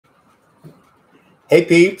Hey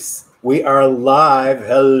peeps, we are live.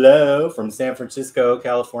 Hello from San Francisco,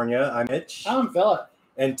 California. I'm Mitch. I'm Philip.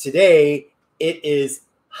 And today it is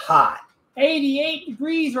hot. 88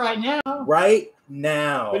 degrees right now. Right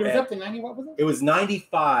now. But it was up to 90, what was it? It was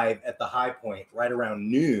 95 at the high point right around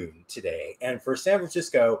noon today. And for San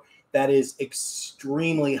Francisco, that is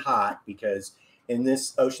extremely hot because in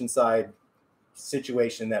this oceanside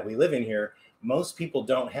situation that we live in here, most people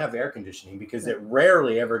don't have air conditioning because it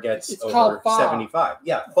rarely ever gets over 75.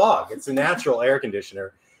 Yeah, fog. It's a natural air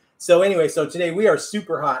conditioner. So anyway, so today we are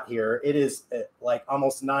super hot here. It is like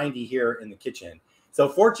almost 90 here in the kitchen. So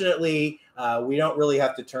fortunately, we don't really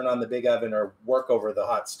have to turn on the big oven or work over the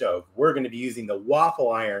hot stove. We're going to be using the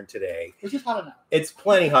waffle iron today. Which is hot enough. It's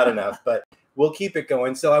plenty hot enough, but we'll keep it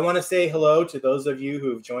going. So I want to say hello to those of you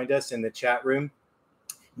who've joined us in the chat room.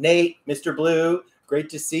 Nate, Mr. Blue, great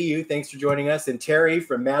to see you. Thanks for joining us. And Terry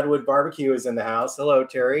from Madwood Barbecue is in the house. Hello,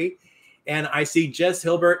 Terry. And I see Jess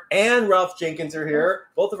Hilbert and Ralph Jenkins are here,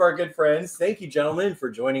 both of our good friends. Thank you, gentlemen, for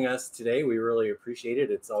joining us today. We really appreciate it.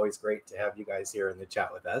 It's always great to have you guys here in the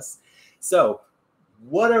chat with us. So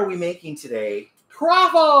what are we making today?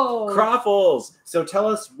 Croffles! Croffles! So tell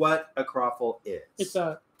us what a croffle is. It's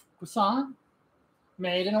a croissant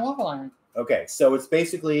made in a waffle iron. Okay, so it's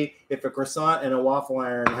basically if a croissant and a waffle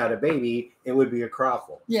iron had a baby, it would be a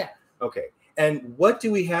croffle. Yeah. Okay, and what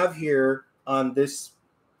do we have here on this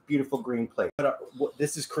beautiful green plate?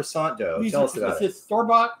 This is croissant dough. Tell us about it. This is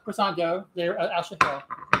store-bought croissant dough. They're at Ashley Hill.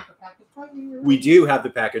 We do have the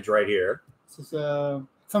package right here. This is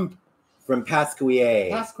from Pasquier.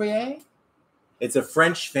 Pasquier? It's a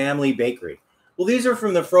French family bakery. Well, these are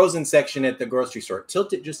from the frozen section at the grocery store.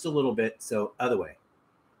 Tilt it just a little bit, so other way.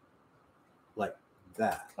 Like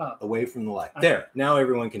that, away from the light. There, now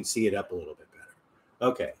everyone can see it up a little bit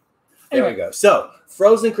better. Okay, there we go. So,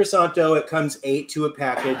 frozen croissant dough, it comes 8 to a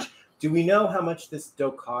package. Do we know how much this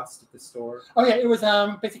dough cost at the store? Oh, yeah, it was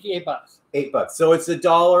basically $8. $8. So, it's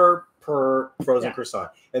 $1 per frozen croissant.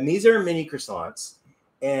 And these are mini croissants,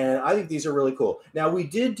 and I think these are really cool. Now, we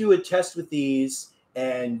did do a test with these,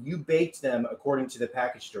 and you baked them according to the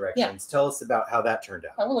package directions. Tell us about how that turned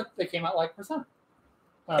out. Oh, well, they came out like croissant.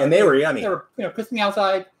 And they were yummy. They were, crispy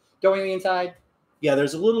outside, doughy on the inside. Yeah,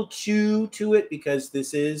 there's a little chew to it because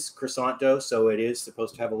this is croissant dough, so it is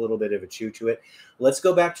supposed to have a little bit of a chew to it. Let's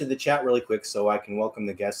go back to the chat really quick so I can welcome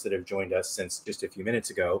the guests that have joined us since just a few minutes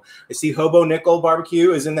ago. I see Hobo Nickel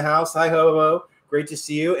Barbecue is in the house. Hi, Hobo. Great to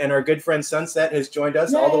see you. And our good friend Sunset has joined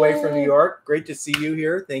us all the way from New York. Great to see you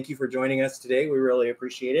here. Thank you for joining us today. We really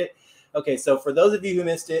appreciate it. Okay, so for those of you who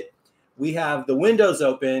missed it, we have the windows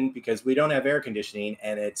open because we don't have air conditioning,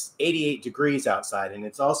 and it's 88 degrees outside, and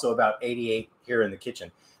it's also about 88 here in the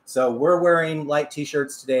kitchen. So we're wearing light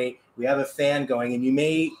t-shirts today. We have a fan going, and you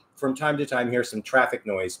may, from time to time, hear some traffic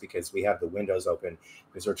noise because we have the windows open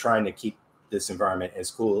because we're trying to keep this environment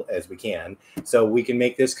as cool as we can so we can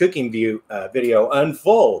make this cooking video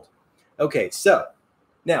unfold. Okay, so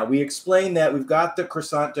now we explained that we've got the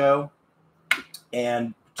croissant dough,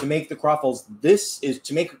 and to make the croffles,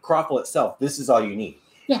 to make a croffle itself, this is all you need.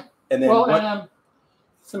 Yeah. And then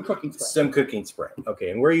some cooking spray. Some cooking spray. Okay,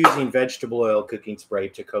 and we're using vegetable oil cooking spray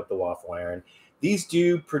to coat the waffle iron. These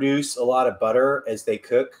do produce a lot of butter as they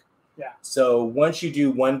cook. Yeah. So once you do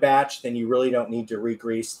one batch, then you really don't need to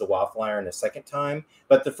re-grease the waffle iron a second time.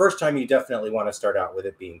 But the first time, you definitely want to start out with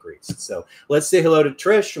it being greased. So let's say hello to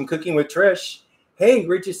Trish from Cooking with Trish. Hey,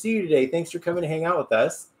 great to see you today. Thanks for coming to hang out with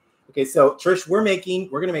us. Okay, so Trish, we're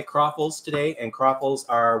going to make croffles today, and croffles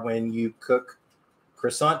are when you cook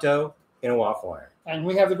croissant dough in a waffle iron. And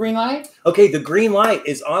we have the green light. Okay, the green light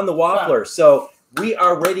is on the waffler, so we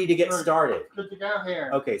are ready to get started. Good to go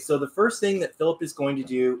here. Okay, so the first thing that Philip is going to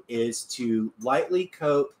do is to lightly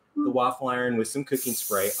coat the waffle iron with some cooking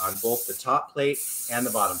spray on both the top plate and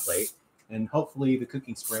the bottom plate, and hopefully the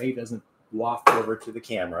cooking spray doesn't waft over to the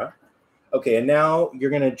camera. Okay, and now you're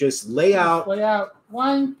going to just lay out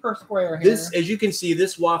one per square here. This, as you can see,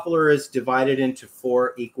 this waffler is divided into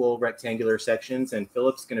 4 equal rectangular sections, and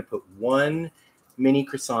Philip's going to put 1 mini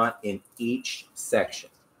croissant in each section.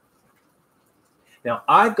 Now,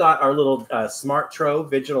 I've got our little Smart Tro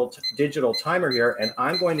digital timer here, and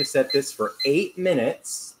I'm going to set this for 8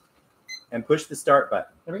 minutes and push the start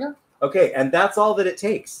button. There we go. Okay, and that's all that it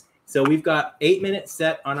takes. So we've got 8 minutes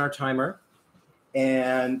set on our timer,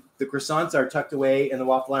 and the croissants are tucked away in the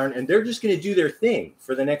waffle iron, and they're just going to do their thing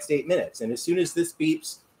for the next 8 minutes. And as soon as this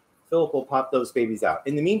beeps, Philip will pop those babies out.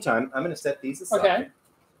 In the meantime, I'm going to set these aside.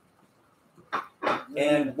 Okay.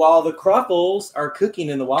 And while the croffles are cooking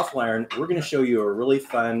in the waffle iron, we're going to show you a really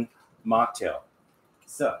fun mocktail.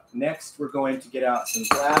 So next we're going to get out some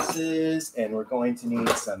glasses and we're going to need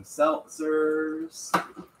some seltzers.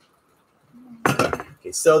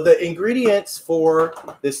 Okay, so the ingredients for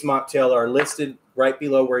this mocktail are listed right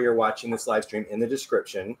below where you're watching this live stream in the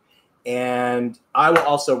description. And I will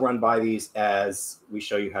also run by these as we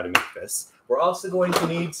show you how to make this. We're also going to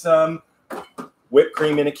need some whipped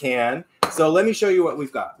cream in a can. So let me show you what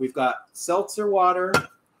we've got. We've got seltzer water,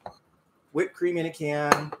 whipped cream in a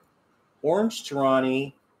can, orange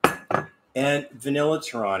Torani, and vanilla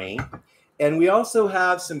Torani. And we also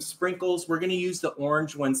have some sprinkles. We're going to use the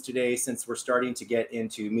orange ones today since we're starting to get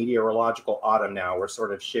into meteorological autumn now. We're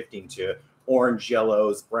sort of shifting to orange,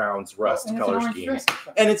 yellows, browns, rust color schemes.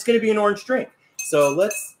 And it's going to be an orange drink. So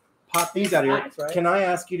let's pop these out of here. Right? Can I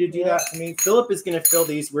ask you to do that for me? Philip is going to fill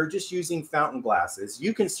these. We're just using fountain glasses.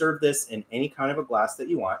 You can serve this in any kind of a glass that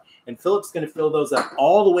you want. And Philip's going to fill those up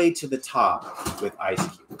all the way to the top with ice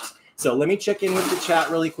cubes. So let me check in with the chat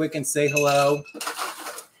really quick and say hello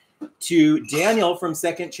to Daniel from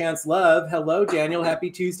Second Chance Love. Hello, Daniel. Happy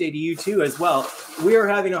Tuesday to you too as well. We are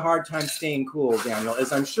having a hard time staying cool, Daniel,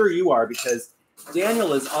 as I'm sure you are, because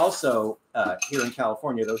Daniel is also here in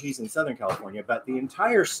California, though he's in Southern California, but the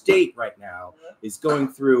entire state right now is going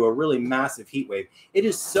through a really massive heat wave. It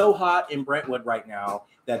is so hot in Brentwood right now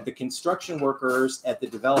that the construction workers at the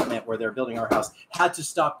development where they're building our house had to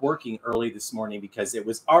stop working early this morning because it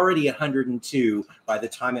was already 102 by the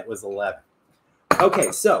time it was 11.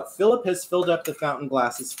 Okay, so Philip has filled up the fountain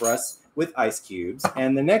glasses for us with ice cubes.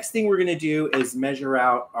 And the next thing we're going to do is measure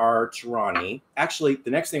out our Torani. Actually,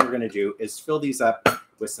 the next thing we're going to do is fill these up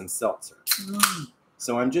with some seltzer.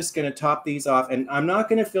 So I'm just going to top these off. And I'm not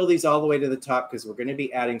going to fill these all the way to the top because we're going to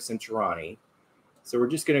be adding some Torani. So we're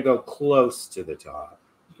just going to go close to the top.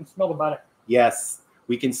 You can smell the butter. Yes,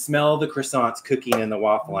 we can smell the croissants cooking in the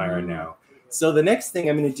waffle iron now. So the next thing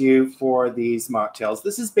I'm going to do for these mocktails,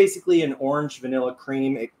 this is basically an orange vanilla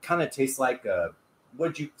cream. It kind of tastes like a,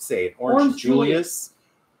 what'd you say, orange Julius?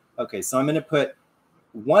 Okay, so I'm going to put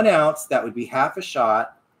 1 ounce, that would be half a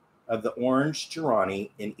shot of the orange Torani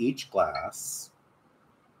in each glass.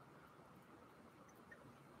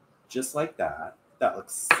 Just like that. That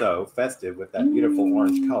looks so festive with that beautiful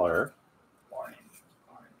orange color.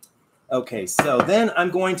 Okay, so then I'm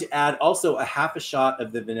going to add also a half a shot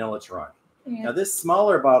of the vanilla Torani. Yeah. Now, this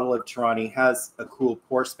smaller bottle of Torani has a cool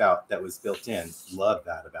pour spout that was built in. Love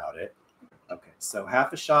that about it. Okay, so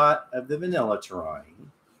half a shot of the vanilla Torani.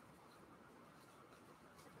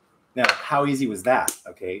 Now, how easy was that?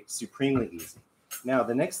 Okay, supremely easy. Now,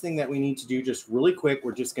 the next thing that we need to do just really quick,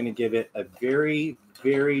 we're just going to give it a very,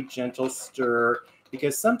 very gentle stir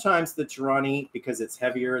because sometimes the Torani, because it's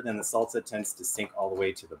heavier than the salsa, tends to sink all the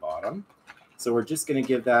way to the bottom. So we're just going to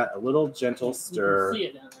give that a little gentle stir. You can see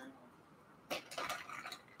it down there.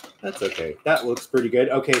 That's okay. That looks pretty good.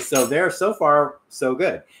 Okay, so there, so far, so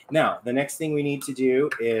good. Now, the next thing we need to do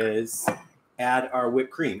is add our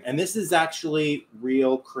whipped cream. And this is actually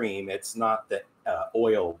real cream. It's not the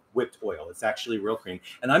whipped oil. It's actually real cream.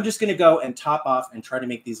 And I'm just going to go and top off and try to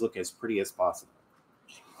make these look as pretty as possible.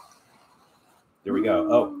 There we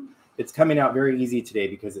go. Oh, it's coming out very easy today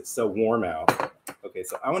because it's so warm out. Okay,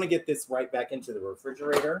 so I want to get this right back into the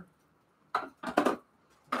refrigerator.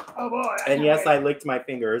 Oh boy. And yes, I licked my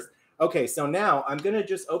fingers. Okay, so now I'm going to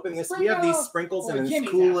just open this. We have these sprinkles and this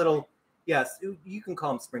cool little, yes, you can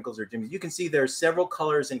call them sprinkles or jimmies. You can see there's several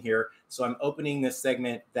colors in here. So I'm opening this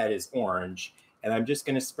segment that is orange. And I'm just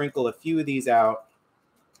going to sprinkle a few of these out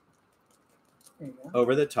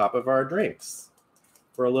over the top of our drinks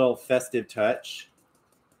for a little festive touch.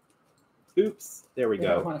 Oops, there we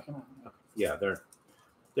go. Yeah,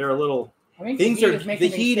 they're a little...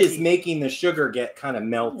 the heat is making the sugar get kind of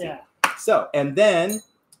melty. Yeah. So, and then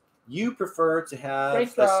you prefer to have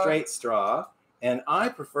a straight straw, and I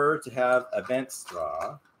prefer to have a bent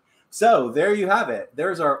straw. So there you have it.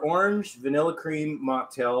 There's our orange vanilla cream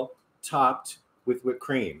mocktail topped with whipped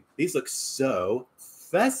cream. These look so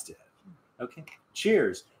festive. Okay,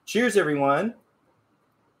 cheers. Cheers, everyone.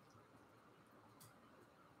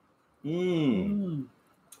 Oh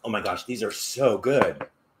my gosh, these are so good.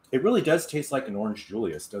 It really does taste like an orange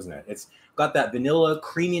Julius, doesn't it? It's got that vanilla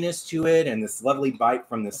creaminess to it and this lovely bite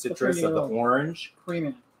from the citrus of the orange.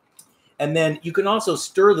 Creamy. And then you can also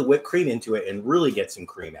stir the whipped cream into it and really get some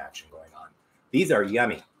cream action going on. These are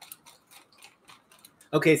yummy.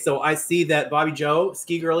 Okay, so I see that Bobby Joe,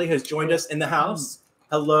 Ski Girly, has joined us in the house.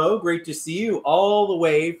 Hello, great to see you all the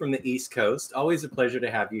way from the East Coast. Always a pleasure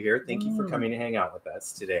to have you here. Thank you for coming to hang out with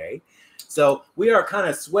us today. So we are kind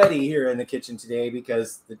of sweaty here in the kitchen today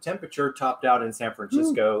because the temperature topped out in San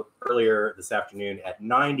Francisco earlier this afternoon at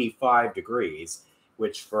 95 degrees,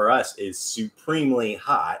 which for us is supremely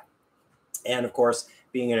hot. And of course,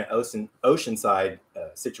 being in an oceanside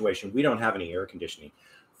situation, we don't have any air conditioning.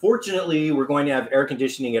 Fortunately, we're going to have air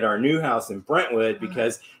conditioning at our new house in Brentwood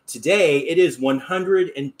because today it is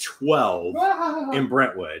 112 in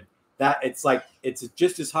Brentwood. It's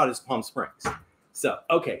just as hot as Palm Springs. So,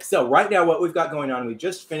 okay. So right now what we've got going on, we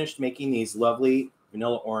just finished making these lovely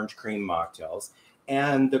vanilla orange cream mocktails.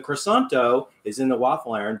 And the croissant dough is in the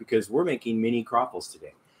waffle iron because we're making mini croffles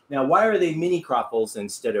today. Now, why are they mini croffles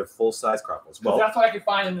instead of full-size croffles? Well, that's what I could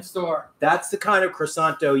find in the store. That's the kind of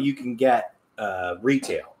croissant dough you can get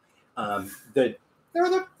retail. There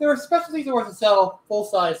are specialty stores that sell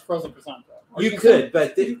full-size frozen croissant dough. You could,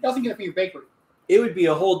 but you doesn't get it for your bakery. It would be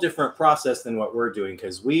a whole different process than what we're doing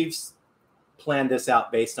because we've planned this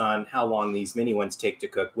out based on how long these mini ones take to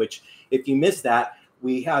cook, which if you miss that,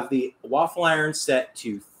 we have the waffle iron set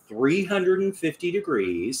to 350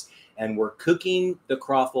 degrees and we're cooking the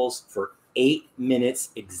croffles for 8 minutes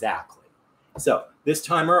exactly. So this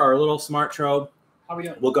timer, our little smart trobe, how are we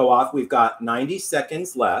doing? Will go off. We've got 90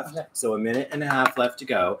 seconds left, so 1.5 minutes left to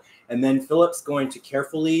go. And then Philip's going to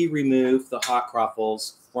carefully remove the hot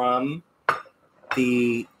croffles from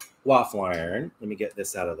the waffle iron. Let me get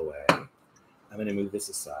this out of the way. I'm going to move this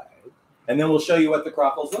aside. And then we'll show you what the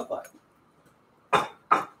croffles look like.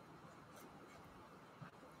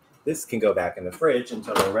 This can go back in the fridge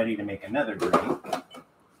until we're ready to make another drink.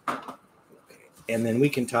 Okay. And then we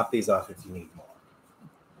can top these off if you need more.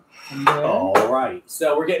 All right.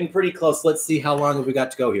 So we're getting pretty close. Let's see how long have we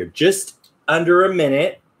got to go here. Just under a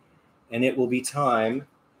minute. And it will be time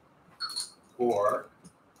for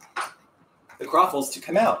the croffles to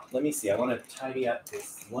come out. Let me see. I want to tidy up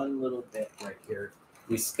this one little bit right here.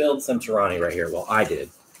 We spilled some Torani right here. Well, I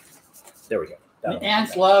did. There we go. The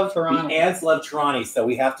ants love Torani. The ants love Torani, so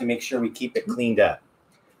we have to make sure we keep it cleaned up.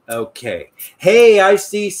 Okay. Hey, I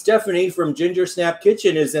see Stephanie from Ginger Snap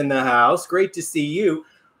Kitchen is in the house. Great to see you.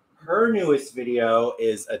 Her newest video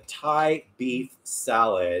is a Thai beef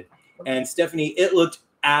salad. And Stephanie, it looked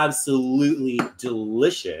absolutely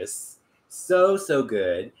delicious. So, so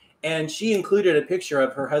good. And she included a picture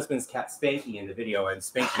of her husband's cat Spanky in the video. And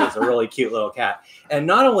Spanky is a really cute little cat. And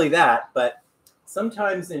not only that, but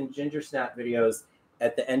sometimes in Ginger Snap videos,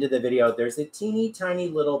 at the end of the video, there's a teeny tiny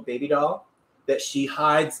little baby doll that she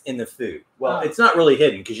hides in the food. Well, it's not really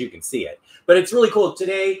hidden because you can see it. But it's really cool.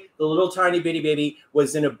 Today, the little tiny bitty baby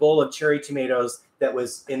was in a bowl of cherry tomatoes that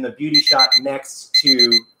was in the beauty shot next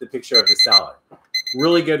to the picture of the salad.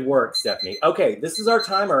 Really good work, Stephanie. Okay, this is our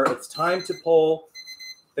timer. It's time to pull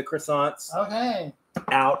the croissants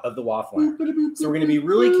out of the waffle iron. So we're going to be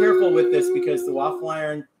really careful with this because the waffle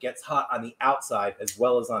iron gets hot on the outside as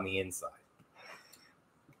well as on the inside.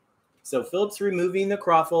 So Philip's removing the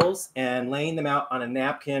croffles and laying them out on a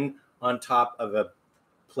napkin on top of a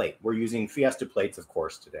plate. We're using Fiesta plates, of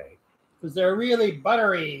course, today. Because they're really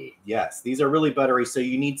buttery. Yes, these are really buttery, so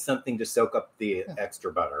you need something to soak up the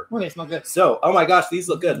extra butter. Oh, they smell good. So, oh my gosh, these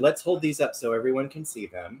look good. Let's hold these up so everyone can see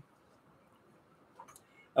them.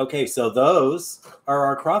 Okay, so those are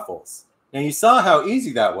our croffles. Now, you saw how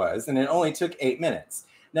easy that was, and it only took 8 minutes.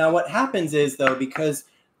 Now, what happens is, though, because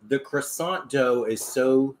the croissant dough is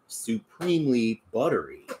so supremely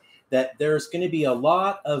buttery that there's going to be a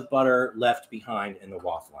lot of butter left behind in the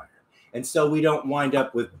waffle iron. And so we don't wind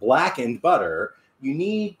up with blackened butter. You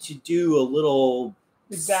need to do a little...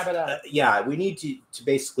 Zap it up. Yeah, we need to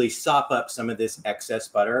basically sop up some of this excess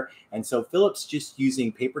butter. And so Philip's just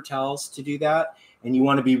using paper towels to do that. And you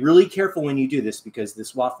want to be really careful when you do this because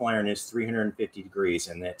this waffle iron is 350 degrees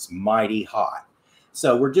and it's mighty hot.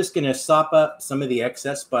 So we're just going to sop up some of the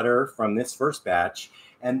excess butter from this first batch.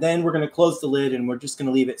 And then we're going to close the lid and we're just going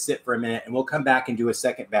to leave it sit for a minute. And we'll come back and do a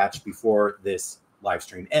second batch before this live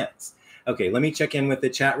stream ends. Okay, let me check in with the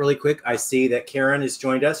chat really quick. I see that Karen has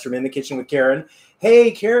joined us from In the Kitchen with Karen.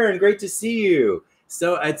 Hey, Karen, great to see you.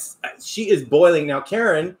 So she is boiling. Now,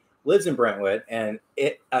 Karen lives in Brentwood, and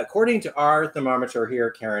according to our thermometer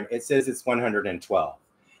here, Karen, it says it's 112.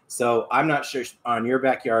 So I'm not sure on your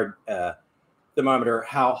backyard thermometer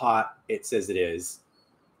how hot it says it is.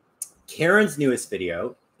 Karen's newest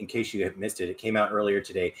video, in case you have missed it, it came out earlier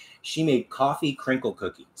today. She made coffee crinkle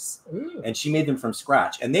cookies. Ooh. And she made them from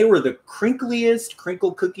scratch. And they were the crinkliest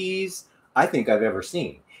crinkle cookies I think I've ever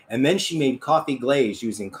seen. And then she made coffee glaze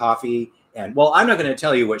using coffee. And, well, I'm not going to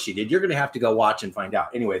tell you what she did. You're going to have to go watch and find out.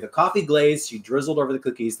 Anyway, the coffee glaze, she drizzled over the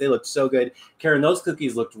cookies. They looked so good. Karen, those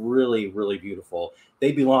cookies looked really, really beautiful.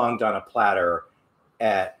 They belonged on a platter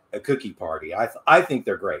at a cookie party. I think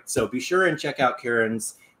they're great. So be sure and check out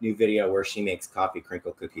Karen's new video where she makes coffee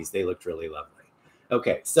crinkle cookies. They looked really lovely.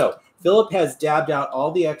 Okay, so Philip has dabbed out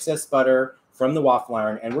all the excess butter from the waffle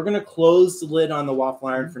iron, and we're going to close the lid on the waffle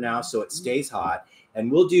iron for now so it stays hot.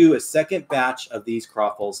 And we'll do a second batch of these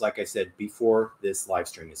croffles, like I said, before this live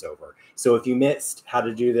stream is over. So if you missed how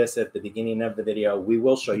to do this at the beginning of the video, we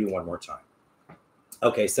will show you one more time.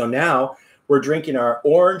 Okay, so now we're drinking our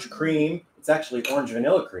orange cream. It's actually orange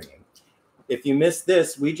vanilla cream. If you missed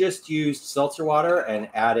this, we just used seltzer water and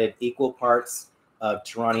added equal parts of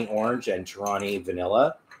Torani orange and Torani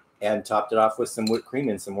vanilla and topped it off with some whipped cream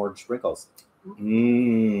and some orange sprinkles.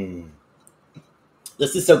 Mmm.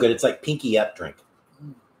 This is so good. It's like pinky up drink.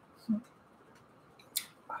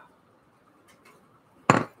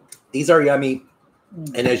 These are yummy.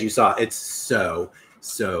 And as you saw, it's so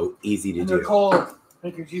easy to do. They're cold.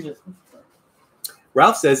 Thank you, Jesus.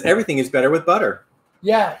 Ralph says everything is better with butter.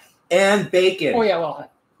 Yeah. And bacon. Oh, yeah,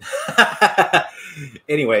 well.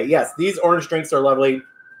 Anyway, yes, these orange drinks are lovely.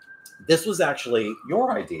 This was actually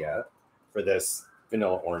your idea for this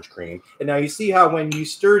vanilla orange cream. And now you see how when you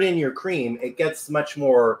stirred in your cream, it gets much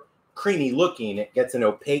more creamy looking. It gets an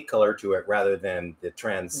opaque color to it rather than the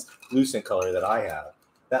translucent color that I have.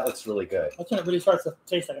 That looks really good. That's when it really starts to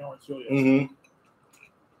taste like an orange Julius. Mm-hmm.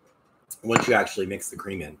 Once you actually mix the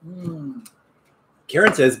cream in.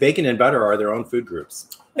 Karen says bacon and butter are their own food groups.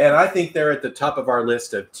 And I think they're at the top of our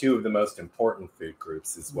list of two of the most important food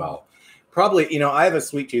groups as well. Probably, you know, I have a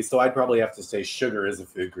sweet tooth, so I'd probably have to say sugar is a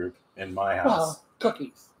food group in my house. Well,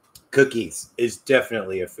 cookies. Cookies is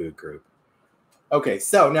definitely a food group. Okay,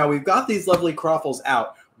 so now we've got these lovely croffles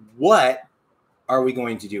out. What are we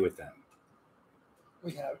going to do with them?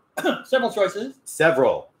 We have several choices.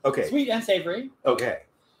 Several. Okay. Sweet and savory. Okay.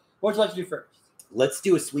 What would you like to do first? Let's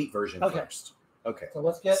do a sweet version first. Okay. So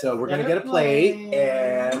let's get. So we're going to get a plate,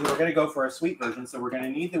 and we're going to go for a sweet version. So we're going to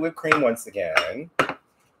need the whipped cream once again.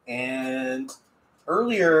 And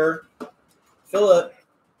earlier, Philip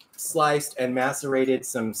sliced and macerated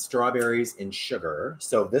some strawberries in sugar.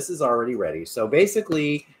 So this is already ready. So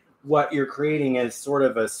basically, what you're creating is sort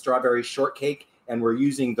of a strawberry shortcake, and we're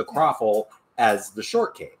using the croffle as the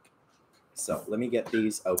shortcake. So let me get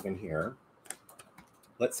these open here.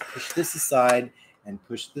 Let's push this aside and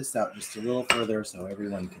push this out just a little further so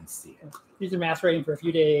everyone can see it. These are macerating for a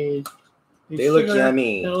few days. They look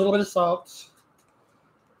yummy. And a little bit of salt.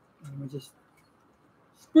 And we just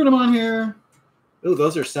spoon them on here. Ooh,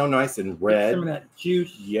 those are so nice and red. Some of that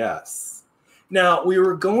juice. Yes. Now, we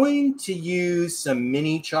were going to use some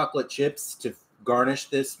mini chocolate chips to garnish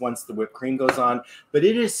this once the whipped cream goes on, but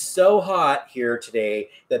it is so hot here today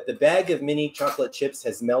that the bag of mini chocolate chips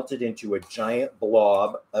has melted into a giant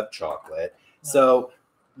blob of chocolate. So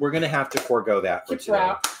we're going to have to forego that for today.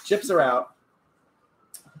 Out. Chips are out.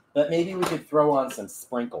 But maybe we could throw on some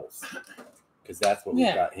sprinkles because that's what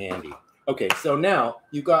we've got handy. Okay, so now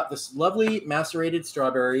you've got this lovely macerated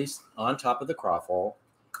strawberries on top of the croffle,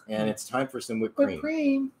 and it's time for some whipped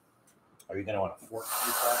cream. Are you going to want a fork to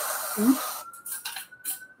do that?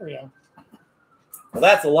 There we go. Well,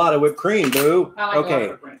 that's a lot of whipped cream, boo.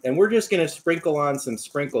 Okay, and we're just going to sprinkle on some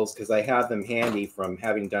sprinkles because I have them handy from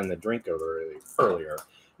having done the drink earlier.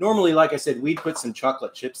 Normally, like I said, we'd put some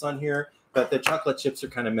chocolate chips on here, but the chocolate chips are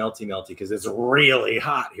kind of melty because it's really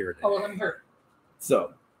hot here today. Oh, well, let me hear.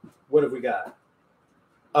 So, what have we got?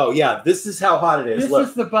 Oh, yeah, this is how hot it is. This Look,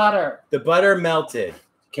 is the butter. The butter melted.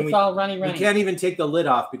 It's all runny. We can't even take the lid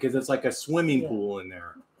off because it's like a swimming pool in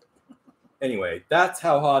there. Anyway, that's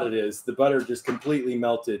how hot it is. The butter just completely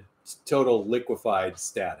melted, total liquefied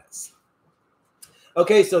status.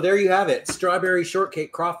 Okay, so there you have it. Strawberry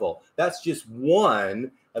shortcake croffle. That's just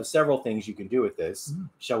one of several things you can do with this.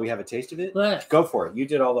 Shall we have a taste of it? Let's. Go for it. You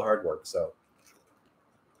did all the hard work. So,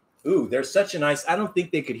 ooh, there's such a nice, I don't think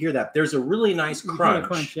they could hear that. There's a really nice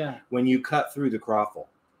crunch, when you cut through the croffle.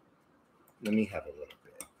 Let me have a little bit.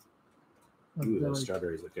 Ooh, those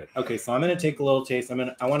strawberries look good. Okay, so I'm going to take a little taste.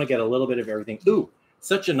 I want to get a little bit of everything. Ooh,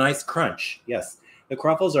 such a nice crunch. Yes, the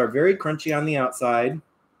croffles are very crunchy on the outside.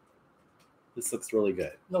 This looks really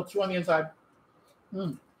good. No, chew on the inside.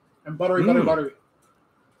 And buttery.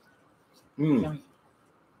 Yummy.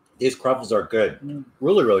 These croffles are good.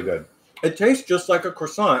 Really, really good. It tastes just like a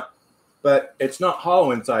croissant, but it's not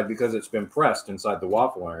hollow inside because it's been pressed inside the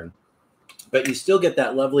waffle iron. But you still get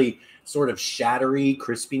that lovely sort of shattery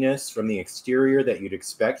crispiness from the exterior that you'd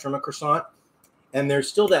expect from a croissant. And there's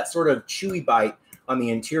still that sort of chewy bite on the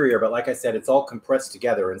interior. But like I said, it's all compressed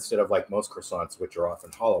together instead of like most croissants, which are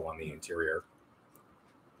often hollow on the interior.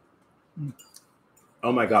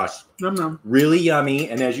 Oh my gosh. Nom. Really yummy.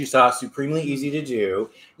 And as you saw, supremely easy to do.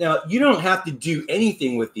 Now, you don't have to do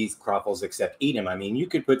anything with these croffles except eat them. I mean, you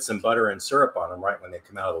could put some butter and syrup on them right when they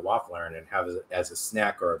come out of the waffle iron and have it as a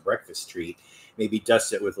snack or a breakfast treat. Maybe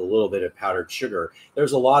dust it with a little bit of powdered sugar.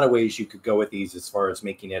 There's a lot of ways you could go with these as far as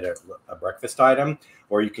making it a breakfast item,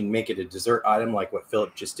 or you can make it a dessert item like what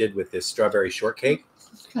Philip just did with this strawberry shortcake.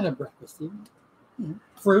 It's kind of breakfasty.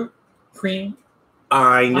 Fruit, cream.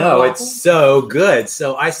 I know, it's so good.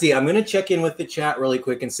 So I see, I'm going to check in with the chat really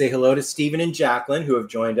quick and say hello to Stephen and Jacqueline, who have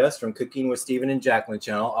joined us from Cooking with Stephen and Jacqueline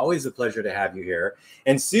channel. Always a pleasure to have you here.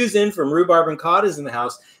 And Susan from Rhubarb and Cod is in the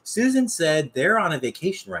house. Susan said they're on a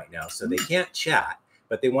vacation right now, so they can't chat,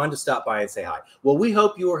 but they wanted to stop by and say hi. Well, we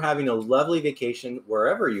hope you are having a lovely vacation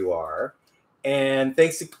wherever you are. And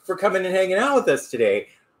thanks for coming and hanging out with us today.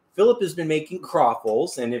 Philip has been making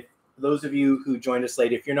croffles, and if those of you who joined us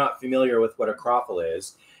late, if you're not familiar with what a croffle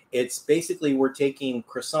is, it's basically we're taking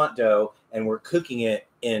croissant dough and we're cooking it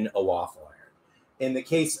in a waffle iron. In the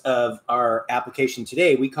case of our application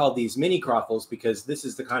today, we call these mini croffles because this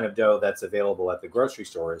is the kind of dough that's available at the grocery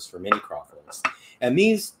stores for mini croffles. And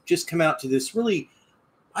these just come out to this really,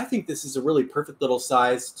 I think this is a really perfect little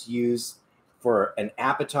size to use for an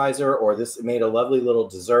appetizer, or this made a lovely little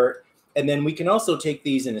dessert. And then we can also take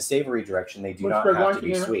these in a savory direction. They do not have to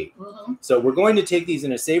be sweet. So we're going to take these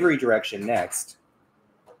in a savory direction next.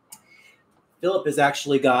 Philip has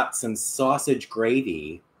actually got some sausage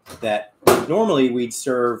gravy that normally we'd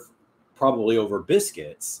serve probably over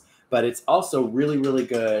biscuits, but it's also really, really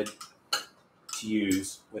good to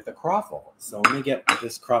use with a croffle. So let me get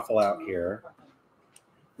this croffle out here.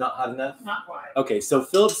 Not hot enough? Not quite. Okay, so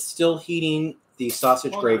Philip's still heating the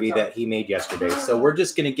sausage gravy that he made yesterday. So we're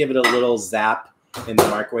just going to give it a little zap in the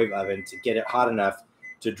microwave oven to get it hot enough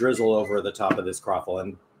to drizzle over the top of this croffle.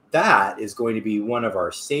 And that is going to be one of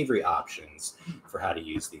our savory options for how to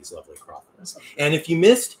use these lovely croffles. And if you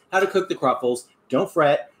missed how to cook the croffles, don't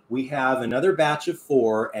fret. We have another batch of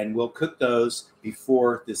 4, and we'll cook those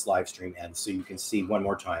before this live stream ends so you can see one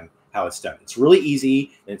more time how it's done. It's really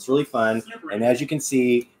easy and it's really fun. And as you can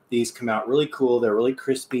see, these come out really cool. They're really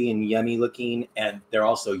crispy and yummy looking, and they're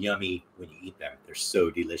also yummy when you eat them. They're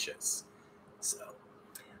so delicious. So,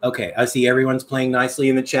 okay, I see everyone's playing nicely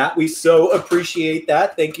in the chat. We so appreciate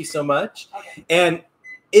that. Thank you so much. Okay. And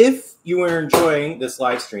if you are enjoying this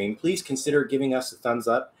live stream, please consider giving us a thumbs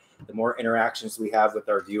up. The more interactions we have with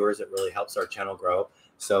our viewers, it really helps our channel grow.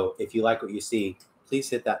 So if you like what you see, please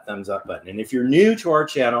hit that thumbs up button. And if you're new to our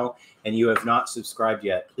channel and you have not subscribed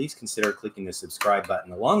yet, please consider clicking the subscribe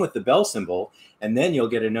button along with the bell symbol, and then you'll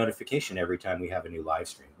get a notification every time we have a new live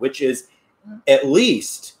stream, which is at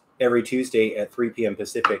least every Tuesday at 3 p.m.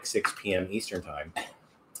 Pacific, 6 p.m. Eastern time,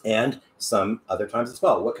 and some other times as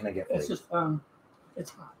well. What can I get for you? It's just,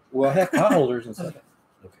 it's hot. Well, I have pot holders and stuff.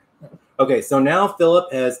 Okay, so now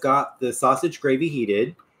Philip has got the sausage gravy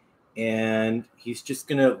heated, and he's just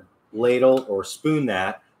going to ladle or spoon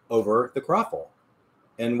that over the croffle.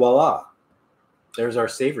 And voila, there's our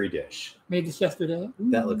savory dish. Made this yesterday.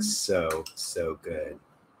 That looks so, so good.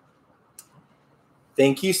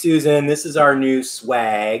 Thank you, Susan. This is our new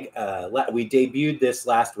swag. We debuted this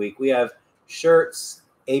last week. We have shirts,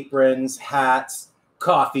 aprons, hats,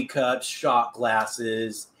 coffee cups, shot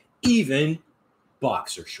glasses, even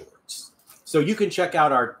boxer shorts. So you can check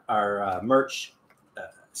out our merch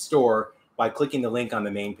store by clicking the link on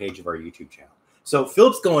the main page of our YouTube channel. So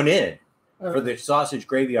Philip's going in for the sausage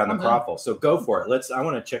gravy on the croffle. So go for it. I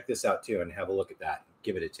want to check this out too and have a look at that.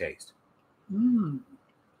 Give it a taste.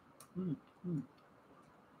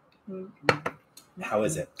 How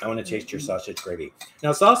is it? I want to taste your sausage gravy.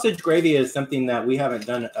 Now, sausage gravy is something that we haven't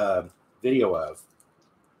done a video of.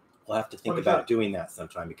 We'll have to think about doing that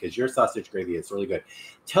sometime because your sausage gravy is really good.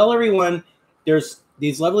 Tell everyone there's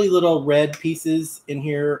these lovely little red pieces in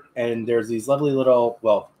here, and there's these lovely little,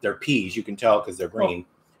 well, they're peas. You can tell because they're green.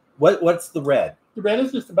 What's the red? The red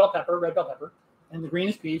is just the bell pepper, red bell pepper, and the green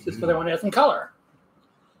is peas just because I want to add some color.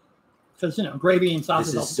 Because, you know, gravy and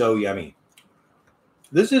sausage. This is so yummy.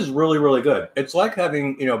 This is really, really good. It's like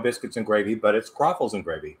having, you know, biscuits and gravy, but it's croffles and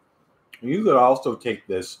gravy. You could also take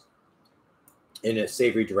this in a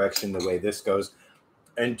savory direction the way this goes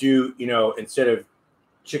and do, you know, instead of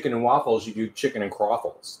chicken and waffles, you do chicken and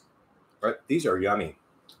croffles, right? These are yummy.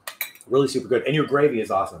 Really super good. And your gravy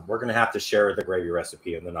is awesome. We're going to have to share the gravy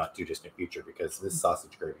recipe in the not too distant future because this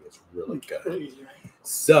sausage gravy is really good.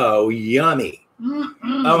 So yummy.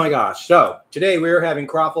 Oh my gosh. So today we are having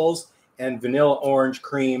croffles and vanilla orange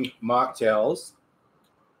cream mocktails.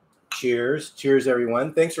 Cheers. Cheers,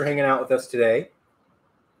 everyone. Thanks for hanging out with us today.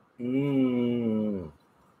 Oh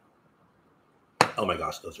my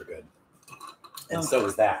gosh, those are good. And so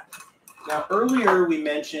is that. Now, earlier we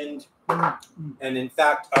mentioned, and in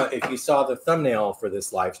fact, if you saw the thumbnail for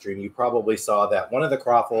this live stream, you probably saw that one of the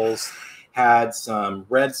croffles had some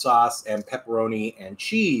red sauce and pepperoni and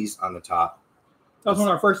cheese on the top. That was one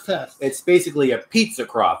of our first tests. It's basically a pizza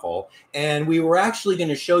croffle. And we were actually going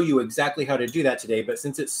to show you exactly how to do that today. But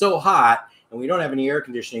since it's so hot and we don't have any air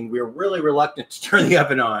conditioning, we're really reluctant to turn the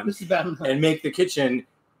oven on and make the kitchen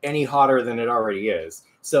any hotter than it already is.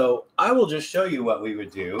 So I will just show you what we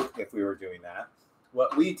would do if we were doing that.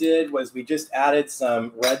 What we did was we just added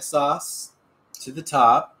some red sauce to the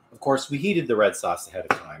top. Of course, we heated the red sauce ahead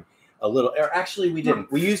of time. A little, or actually we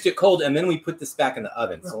didn't. We used it cold and then we put this back in the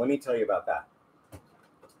oven. So let me tell you about that.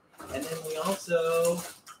 And then we also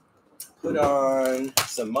put on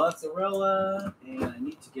some mozzarella, and I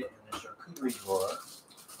need to get in the charcuterie drawer.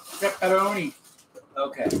 Pepperoni.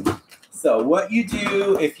 Okay. So what you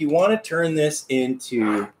do if you want to turn this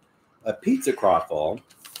into a pizza croffle,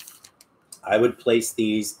 I would place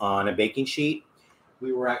these on a baking sheet.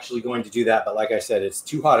 We were actually going to do that, but like I said, it's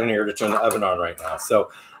too hot in here to turn the oven on right now.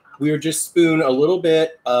 So we would just spoon a little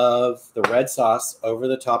bit of the red sauce over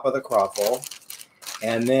the top of the croffle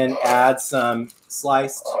and then add some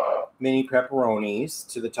sliced mini pepperonis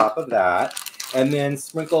to the top of that, and then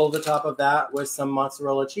sprinkle the top of that with some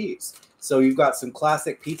mozzarella cheese. So you've got some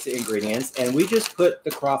classic pizza ingredients, and we just put the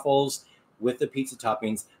croffles with the pizza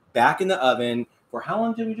toppings back in the oven for how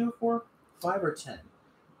long did we do it for? 5 or 10?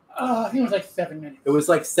 I think it was like 7 minutes. It was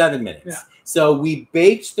like 7 minutes. Yeah. So we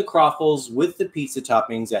baked the croffles with the pizza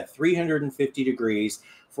toppings at 350 degrees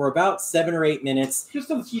for about 7 or 8 minutes. Just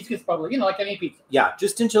so the cheese gets bubbly, like any pizza. Yeah,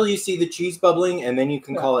 just until you see the cheese bubbling, and then you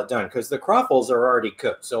can call it done, because the croffles are already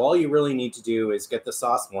cooked. So all you really need to do is get the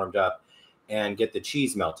sauce warmed up and get the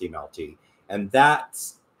cheese melty. And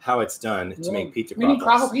that's how it's done to make pizza croffles. Mini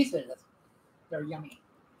croffle pizzas. They're yummy.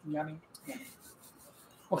 Yummy.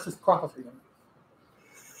 What's this croffle for you?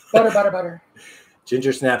 Butter.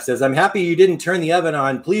 Ginger Snap says, "I'm happy you didn't turn the oven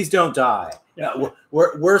on. Please don't die." Yeah.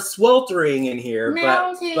 We're sweltering in here,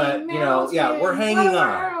 melting, but we're hanging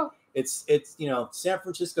on. It's San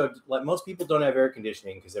Francisco. Like most people don't have air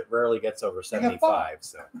conditioning because it rarely gets over 75.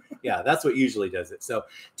 So yeah, that's what usually does it. So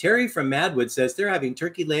Terry from Madwood says they're having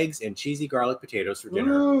turkey legs and cheesy garlic potatoes for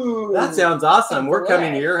dinner. Ooh, that sounds awesome. We're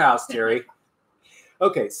coming to your house, Terry.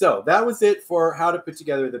 Okay, so that was it for how to put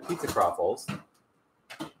together the pizza croffles.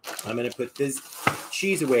 I'm going to put this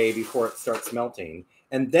cheese away before it starts melting.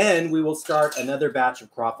 And then we will start another batch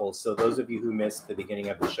of croffles. So those of you who missed the beginning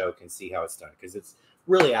of the show can see how it's done. Because it's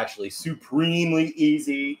really actually supremely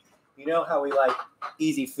easy. You know how we like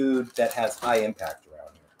easy food that has high impact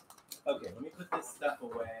around here. Okay, let me put this stuff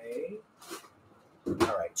away.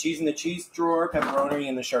 All right, cheese in the cheese drawer, pepperoni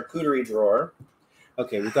in the charcuterie drawer.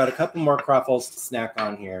 Okay, we've got a couple more croffles to snack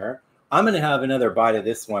on here. I'm going to have another bite of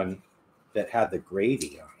this one that had the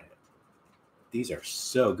gravy on it. These are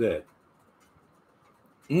so good.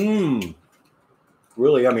 Mmm.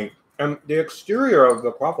 Really yummy. And the exterior of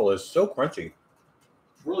the croffle is so crunchy.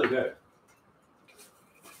 It's really good.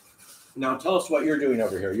 Now tell us what you're doing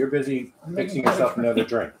over here. You're busy fixing yourself another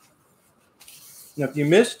drink. Now, if you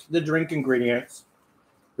missed the drink ingredients,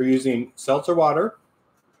 we're using seltzer water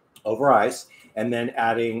over ice and then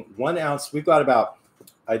adding 1 ounce. We've got about,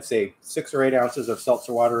 I'd say, 6 or 8 ounces of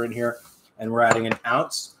seltzer water in here. And we're adding 1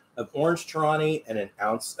 ounce of orange Torani and 1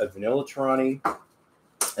 ounce of vanilla Torani.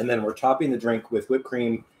 And then we're topping the drink with whipped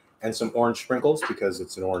cream and some orange sprinkles because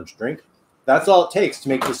it's an orange drink. That's all it takes to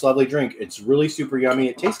make this lovely drink. It's really super yummy.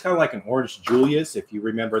 It tastes kind of like an Orange Julius, if you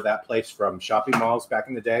remember that place from shopping malls back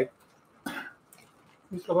in the day. We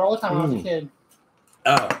used to go there all the time when I was a kid.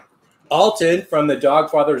 Oh, Alton from the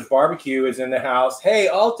Dogfather's Barbecue is in the house. Hey,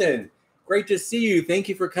 Alton, great to see you. Thank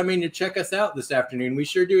you for coming to check us out this afternoon. We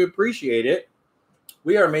sure do appreciate it.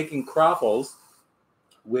 We are making croffles,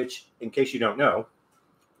 which, in case you don't know,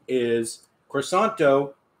 is croissant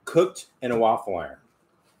dough cooked in a waffle iron.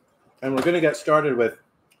 And we're going to get started with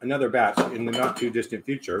another batch in the not too distant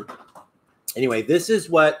future. Anyway, this is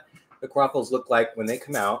what the croffles look like when they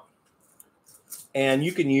come out. And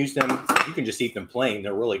you can use them, you can just eat them plain.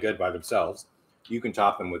 They're really good by themselves. You can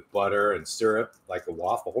top them with butter and syrup like a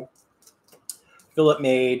waffle. Philip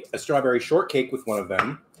made a strawberry shortcake with one of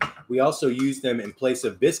them. We also used them in place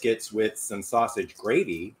of biscuits with some sausage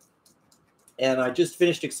gravy. And I just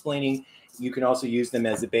finished explaining you can also use them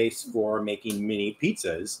as a base for making mini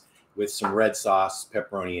pizzas with some red sauce,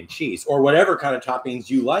 pepperoni, and cheese, or whatever kind of toppings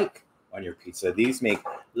you like on your pizza. These make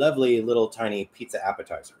lovely little tiny pizza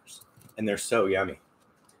appetizers, and they're so yummy.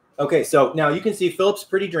 Okay, so now you can see Philip's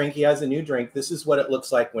pretty drink. He has a new drink. This is what it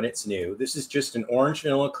looks like when it's new. This is just an orange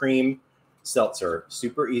vanilla cream seltzer.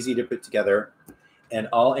 Super easy to put together. and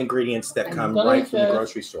all ingredients that And come right from the delicious.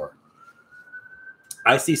 grocery store.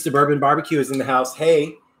 I see Suburban Barbecue is in the house.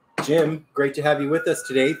 Hey, Jim, great to have you with us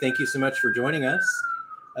today. Thank you so much for joining us.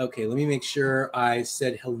 Okay, let me make sure I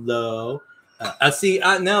said hello.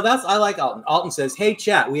 Now I like Alton. Alton says, hey,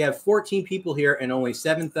 chat, we have 14 people here and only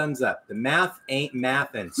 7 thumbs up. The math ain't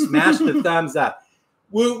mathin'. Smash the thumbs up.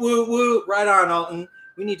 Woo, woo, woo. Right on, Alton.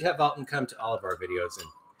 We need to have Alton come to all of our videos and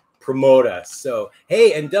promote us. So,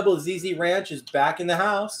 hey, and Double ZZ Ranch is back in the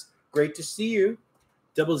house. Great to see you.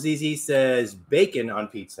 Double ZZ says bacon on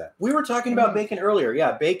pizza. We were talking about bacon earlier.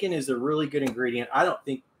 Yeah, bacon is a really good ingredient. I don't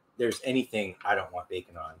think there's anything I don't want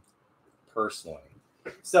bacon on, personally.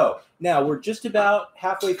 So now we're just about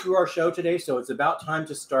halfway through our show today, so it's about time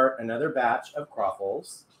to start another batch of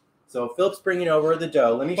croffles. So Philip's bringing over the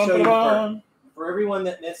dough. Let me show you for everyone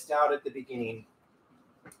that missed out at the beginning.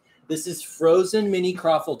 This is frozen mini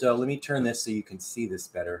croffle dough. Let me turn this so you can see this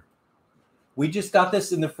better. We just got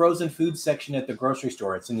this in the frozen food section at the grocery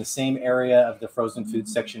store. It's in the same area of the frozen food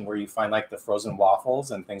section where you find like the frozen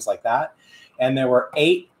waffles and things like that. And there were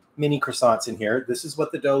 8 mini croissants in here. This is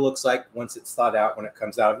what the dough looks like once it's thawed out when it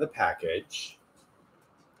comes out of the package.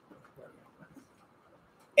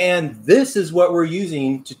 And this is what we're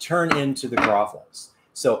using to turn into the croffles.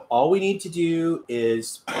 So all we need to do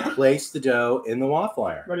is place the dough in the waffle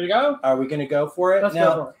iron. Ready to go? Are we going to go for it? Let's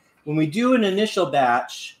now, go for it. When we do an initial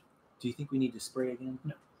batch, do you think we need to spray again?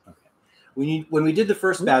 No. Okay. When we did the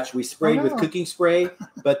first batch, we sprayed with cooking spray,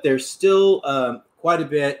 but there's still quite a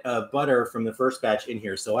bit of butter from the first batch in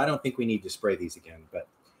here, so I don't think we need to spray these again. But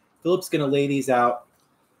Philip's going to lay these out.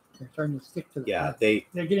 They're starting to stick to the plate.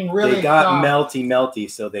 They're getting really They got soft. melty,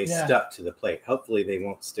 so they stuck to the plate. Hopefully they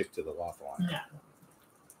won't stick to the waffle iron. Yeah.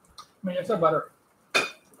 I mean, it's a butter.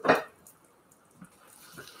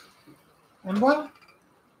 And what?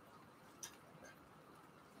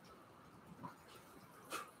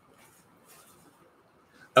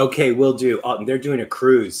 Okay, we'll do. They're doing a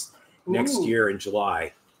cruise next Ooh. year in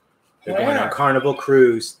July. They're Where? going on Carnival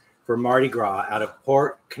Cruise for Mardi Gras out of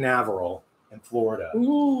Port Canaveral in Florida.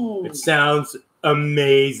 Ooh. It sounds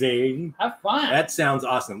amazing. Have fun. That sounds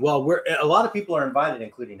awesome. Well, a lot of people are invited,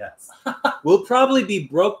 including us. We'll probably be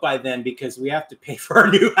broke by then because we have to pay for our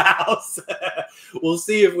new house. We'll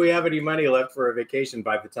see if we have any money left for a vacation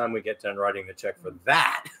by the time we get done writing the check for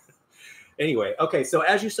that. Anyway, okay, so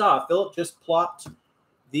as you saw, Philip just plopped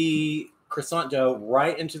the croissant dough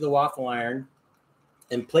right into the waffle iron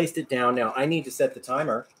and placed it down. Now I need to set the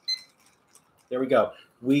timer. There we go.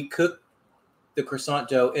 We cook the croissant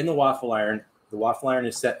dough in the waffle iron. The waffle iron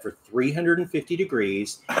is set for 350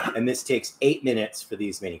 degrees, and this takes 8 minutes for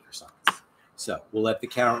these mini croissants. So we'll let the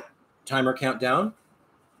timer count down.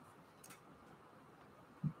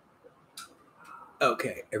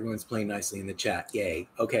 Okay, everyone's playing nicely in the chat. Yay.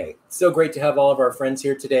 Okay, so great to have all of our friends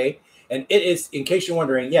here today. And it is, in case you're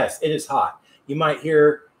wondering, yes, it is hot. You might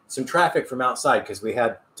hear some traffic from outside because we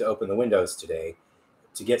had to open the windows today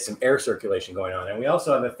to get some air circulation going on. And we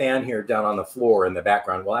also have a fan here down on the floor in the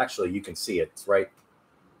background. Well, actually, you can see it. It's right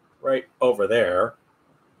over there.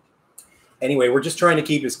 Anyway, we're just trying to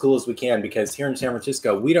keep as cool as we can because here in San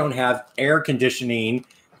Francisco, we don't have air conditioning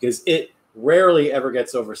because it rarely ever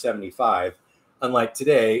gets over 75, unlike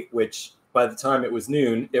today, which by the time it was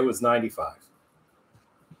noon, it was 95.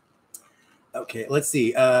 Okay, let's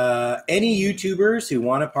see. Any YouTubers who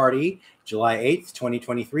want to party July 8th,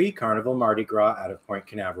 2023, Carnival Mardi Gras out of Point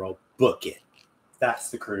Canaveral, book it. That's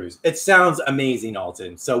the cruise. It sounds amazing,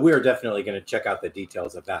 Alton. So we're definitely going to check out the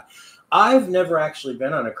details of that. I've never actually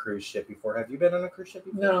been on a cruise ship before. Have you been on a cruise ship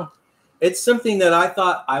before? No. It's something that I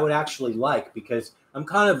thought I would actually like because I'm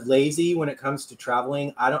kind of lazy when it comes to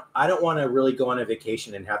traveling. I don't want to really go on a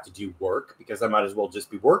vacation and have to do work because I might as well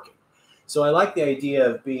just be working. So I like the idea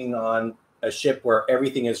of being on a ship where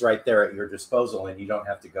everything is right there at your disposal and you don't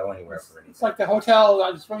have to go anywhere for anything. It's like the hotel,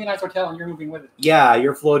 it's a really nice hotel, and you're moving with it. Yeah,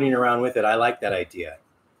 you're floating around with it. I like that idea.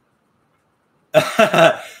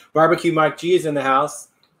 Barbecue Mike G is in the house.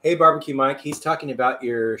 Hey, Barbecue Mike. He's talking about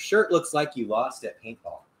your shirt looks like you lost at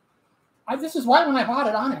paintball. This is white when I bought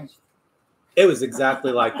it, honest. It was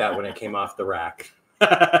exactly like that when it came off the rack.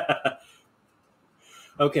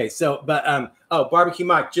 Okay, so, Barbecue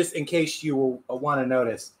Mike, just in case you want to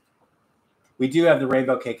notice, we do have the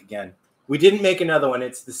rainbow cake again. We didn't make another one.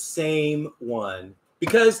 It's the same one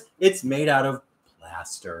because it's made out of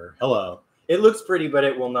plaster. Hello. It looks pretty, but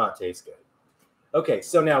it will not taste good. Okay,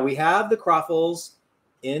 so now we have the croffles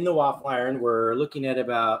in the waffle iron. We're looking at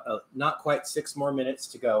about not quite 6 more minutes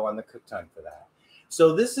to go on the cook time for that.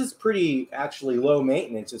 So this is pretty actually low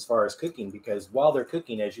maintenance as far as cooking because while they're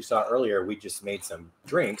cooking, as you saw earlier, we just made some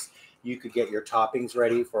drinks. you could get your toppings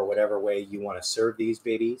ready for whatever way you want to serve these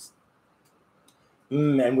babies.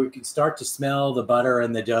 And we can start to smell the butter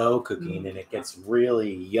and the dough cooking, and it gets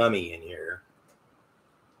really yummy in here.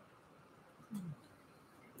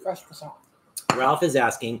 Fresh croissant. Ralph is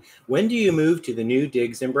asking, when do you move to the new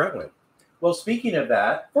digs in Brentwood? Well, speaking of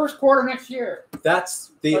that, first quarter next year.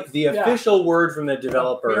 That's the official word from the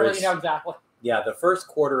developers. We already know exactly. Yeah, the first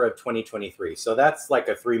quarter of 2023. So that's like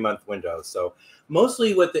a 3-month window. So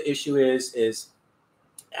mostly what the issue is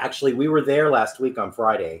actually we were there last week on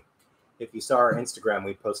Friday. If you saw our Instagram,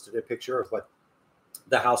 we posted a picture of what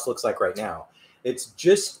the house looks like right now. It's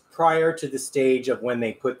just prior to the stage of when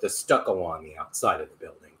they put the stucco on the outside of the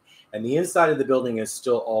building. And the inside of the building is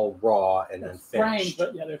still all raw and unfinished. Framed,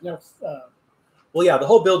 but yeah, there's no... Well, yeah, the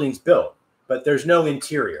whole building's built, but there's no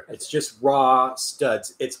interior. It's just raw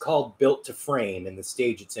studs. It's called built to frame in the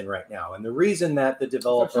stage it's in right now. And the reason that the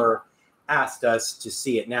developer asked us to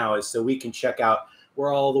see it now is so we can check out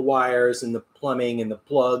where all the wires and the plumbing and the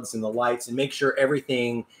plugs and the lights and make sure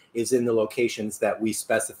everything is in the locations that we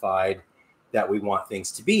specified that we want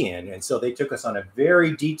things to be in. And so they took us on a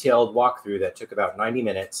very detailed walkthrough that took about 90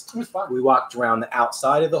 minutes. It was fun. We walked around the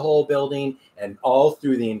outside of the whole building and all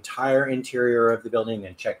through the entire interior of the building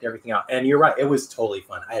and checked everything out. And you're right, it was totally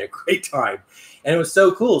fun. I had a great time. And it was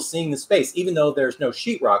so cool seeing the space. Even though there's no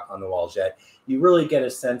sheetrock on the walls yet, you really get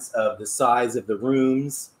a sense of the size of the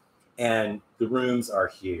rooms, and the rooms are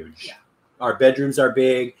huge. Yeah. Our bedrooms are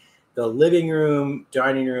big. The living room,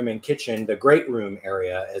 dining room, and kitchen, the great room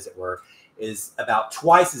area, as it were, is about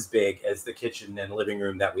twice as big as the kitchen and living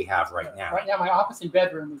room that we have right now. Right now, my office and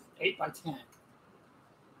bedroom is 8 by 10.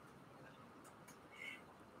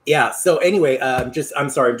 Yeah. So anyway, I'm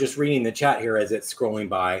sorry. I'm just reading the chat here as it's scrolling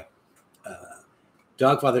by.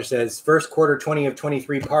 Dogfather says, first quarter 20 of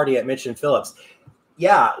 23 party at Mitch and Philip's.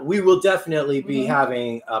 Yeah, we will definitely be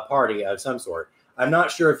having a party of some sort. I'm not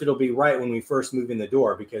sure if it'll be right when we first move in the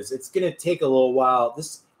door because it's going to take a little while.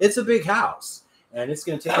 It's a big house. And it's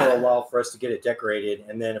going to take a little while for us to get it decorated.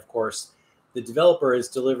 And then, of course, the developer is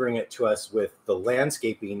delivering it to us with the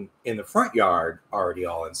landscaping in the front yard already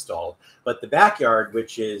all installed. But the backyard,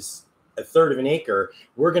 which is a third of an acre,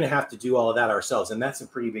 we're going to have to do all of that ourselves. And that's a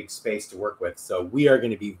pretty big space to work with. So we are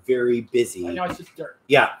going to be very busy. I know it's just dirt.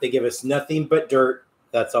 Yeah, they give us nothing but dirt.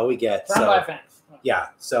 That's all we get. Surrounded by a fence. Yeah,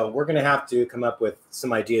 so we're going to have to come up with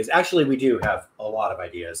some ideas. Actually, we do have a lot of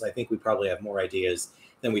ideas. I think we probably have more ideas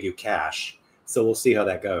than we do cash. So we'll see how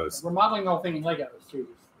that goes. We're modeling the whole thing in Legos, too.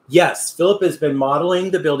 Yes, Philip has been modeling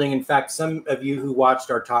the building. In fact, some of you who watched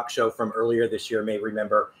our talk show from earlier this year may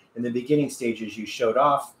remember in the beginning stages, you showed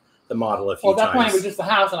off the model a few times. Well, at that point, it was just the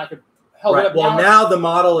house, and I could hold it up. Well, now the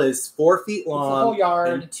model is 4 feet long yard.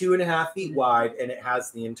 and 2.5 feet wide, and it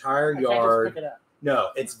has the entire yard. Can't just pick it up. No,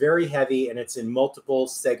 it's very heavy, and it's in multiple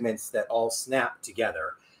segments that all snap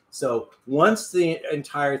together. So once the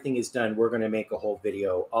entire thing is done, we're going to make a whole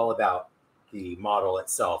video all about the model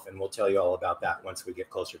itself, and we'll tell you all about that once we get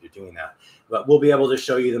closer to doing that. But we'll be able to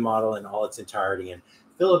show you the model in all its entirety. And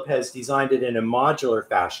Philip has designed it in a modular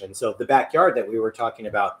fashion. So the backyard that we were talking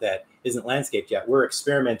about that isn't landscaped yet, we're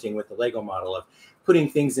experimenting with the Lego model of putting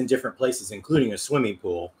things in different places, including a swimming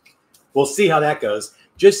pool. We'll see how that goes.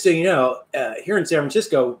 Just so you know, here in San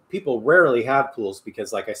Francisco, people rarely have pools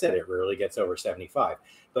because, like I said, it rarely gets over 75.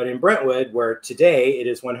 But in Brentwood, where today it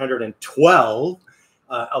is 112,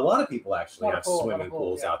 a lot of people actually have swimming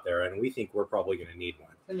pools out there, and we think we're probably going to need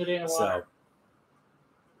one. So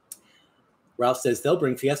Ralph says they'll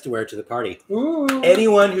bring Fiestaware to the party. Ooh.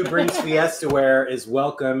 Anyone who brings Fiestaware is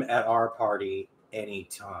welcome at our party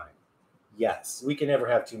anytime. Yes, we can never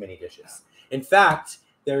have too many dishes. In fact,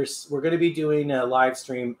 we're going to be doing a live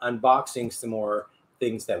stream unboxing some more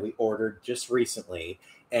things that we ordered just recently,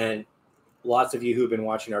 and lots of you who've been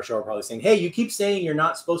watching our show are probably saying, hey, you keep saying you're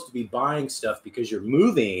not supposed to be buying stuff because you're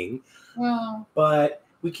moving. Well, but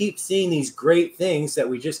we keep seeing these great things that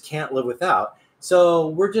we just can't live without. So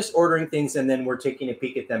we're just ordering things, and then we're taking a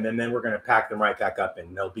peek at them, and then we're going to pack them right back up,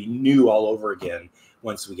 and they'll be new all over again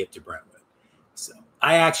once we get to Brentwood. So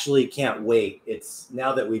I actually can't wait. It's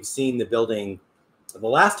now that we've seen the building. The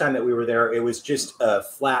last time that we were there, it was just a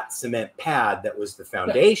flat cement pad that was the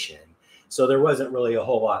foundation. So there wasn't really a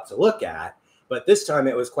whole lot to look at, but this time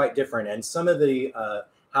it was quite different. And some of the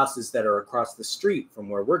houses that are across the street from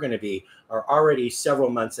where we're going to be are already several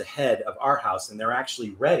months ahead of our house, and they're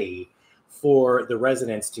actually ready for the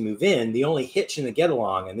residents to move in. The only hitch in the get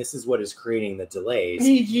along, and this is what is creating the delays.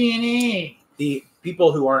 PG&E. The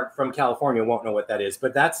people who aren't from California won't know what that is,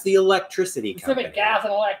 but that's the electricity company. Pacific Gas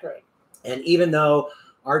and Electric. And even though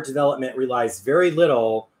our development relies very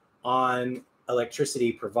little on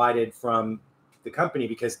electricity provided from the company,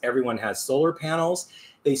 because everyone has solar panels,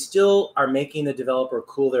 they still are making the developer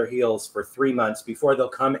cool their heels for 3 months before they'll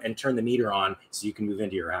come and turn the meter on so you can move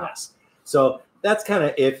into your house. So that's kind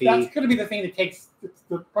of iffy. That's going to be the thing that takes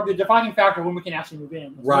probably the defining factor when we can actually move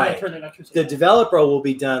in. Right. Turn the electricity The on. developer will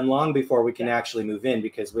be done long before we can actually move in,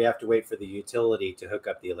 because we have to wait for the utility to hook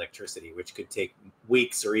up the electricity, which could take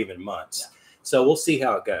weeks or even months. Yeah. So we'll see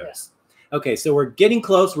how it goes. Yeah. Okay, so we're getting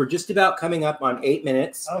close. We're just about coming up on 8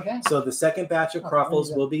 minutes. Okay. So the second batch of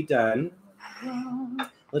croffles will be done.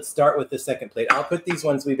 Let's start with the second plate. I'll put these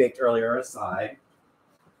ones we baked earlier aside.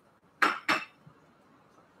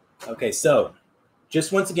 Okay, so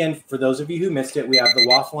just once again, for those of you who missed it, we have the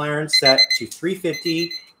waffle iron set to 350,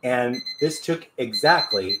 and this took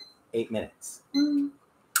exactly 8 minutes.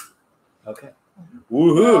 Okay.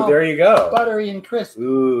 Woohoo, there you go. Buttery and crisp.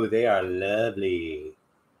 Ooh, they are lovely.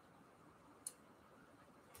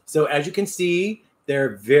 So as you can see,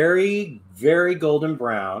 they're very, very golden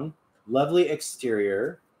brown. Lovely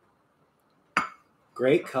exterior.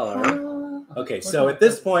 Great color. Okay, so at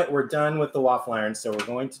this point, we're done with the waffle iron, so we're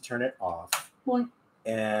going to turn it off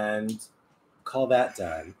and call that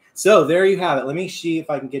done. So there you have it. Let me see if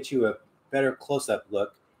I can get you a better close-up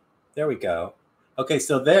look. There we go. Okay,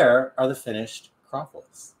 so there are the finished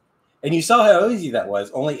croffles. And you saw how easy that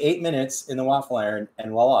was. Only 8 minutes in the waffle iron,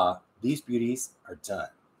 and voila, these beauties are done.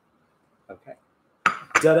 Okay.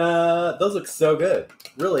 Ta-da! Those look so good.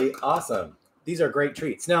 Really awesome. These are great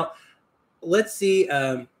treats. Now, let's see.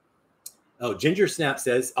 Oh, Ginger Snap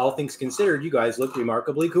says, all things considered, you guys look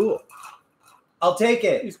remarkably cool. I'll take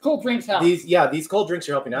it. These cold drinks help. These cold drinks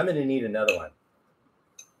are helping. I'm going to need another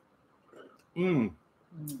one.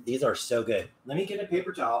 These are so good. Let me get a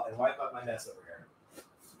paper towel and wipe up my mess over here.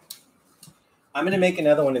 I'm going to make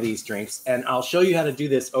another one of these drinks, and I'll show you how to do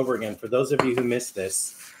this over again. For those of you who missed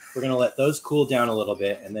this, we're going to let those cool down a little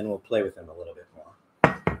bit, and then we'll play with them a little bit more.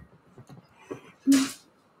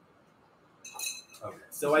 Okay,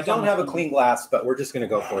 so I don't have a clean glass, but we're just going to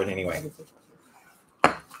go for it anyway.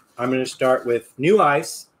 I'm going to start with new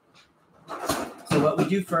ice. So what we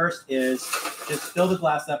do first is just fill the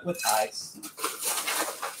glass up with ice.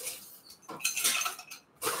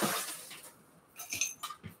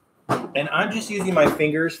 And I'm just using my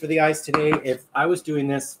fingers for the ice today. If I was doing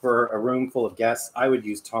this for a room full of guests, I would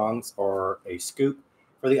use tongs or a scoop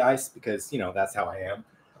for the ice because, you know, that's how I am.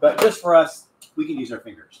 But just for us, we can use our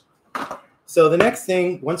fingers. So the next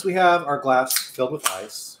thing, once we have our glass filled with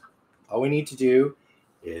ice, all we need to do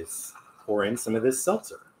is pour in some of this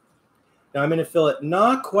seltzer. Now I'm going to fill it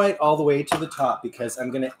not quite all the way to the top because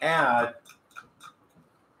I'm going to add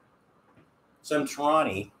some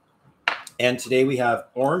Torani. And today we have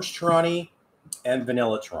orange Torani and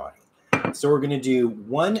vanilla Torani. So we're going to do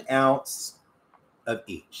 1 ounce of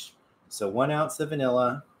each. So 1 ounce of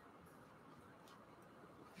vanilla.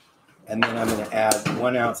 And then I'm going to add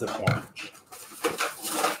 1 ounce of orange.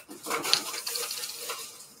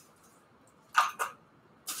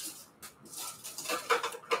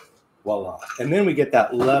 Voila. And then we get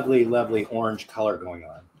that lovely, lovely orange color going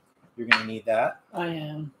on. You're going to need that. I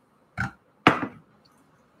am.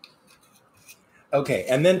 Okay,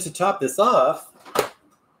 and then to top this off,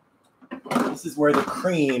 this is where the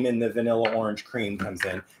cream in the vanilla orange cream comes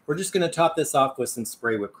in. We're just going to top this off with some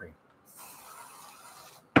spray whipped cream.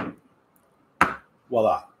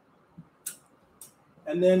 Voila.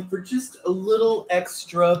 And then for just a little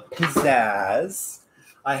extra pizzazz,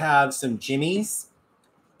 I have some Jimmy's.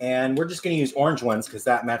 And we're just going to use orange ones because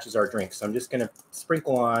that matches our drink. So I'm just going to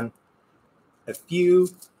sprinkle on a few.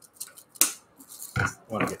 I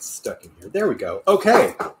want to get stuck in here. There we go.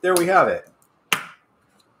 Okay, there we have it.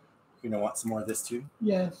 You know, want some more of this too?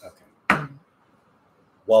 Yes. Okay.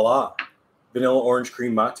 Voila. Vanilla orange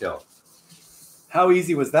cream mocktail. How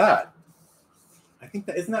easy was that? I think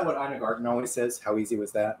that, isn't that what Ina Garten always says? How easy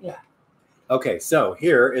was that? Yeah. Okay, so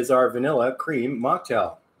here is our vanilla cream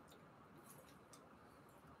mocktail.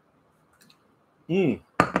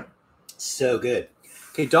 So good.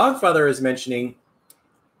 Okay, Dogfather is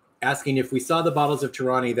asking if we saw the bottles of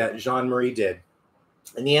Torani that Jean-Marie did.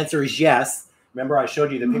 And the answer is yes. Remember, I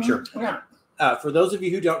showed you the picture. Yeah. For those of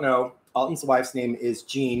you who don't know, Alton's wife's name is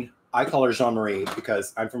Jean. I call her Jean-Marie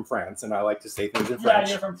because I'm from France and I like to say things in French.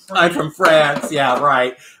 Yeah, you're from France. I'm from France. Yeah,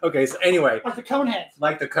 right. Okay, so anyway. Like the Coneheads.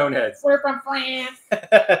 Like the Coneheads. We're from France.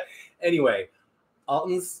 Anyway,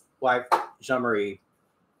 Alton's wife, Jean-Marie,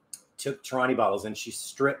 took Torani bottles and she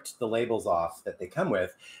stripped the labels off that they come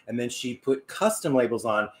with. And then she put custom labels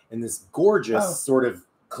on in this gorgeous sort of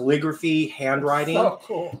calligraphy handwriting. So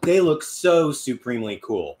cool. They look so supremely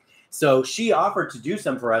cool. So she offered to do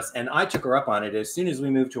some for us, and I took her up on it. As soon as we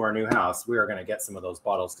moved to our new house, we are going to get some of those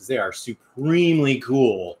bottles because they are supremely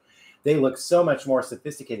cool. They look so much more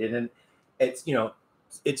sophisticated, and it's, you know,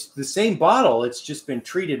 it's the same bottle. It's just been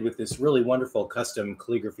treated with this really wonderful custom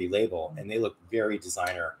calligraphy label, and they look very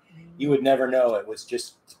designer. You would never know it was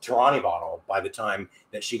just a Tarani bottle by the time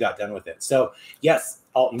that she got done with it. So yes,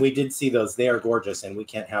 Alton, we did see those. They are gorgeous, and we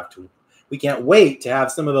can't wait to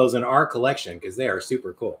have some of those in our collection because they are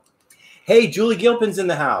super cool. Hey, Julie Gilpin's in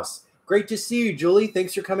the house. Great to see you, Julie.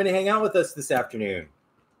 Thanks for coming to hang out with us this afternoon.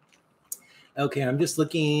 Okay, I'm just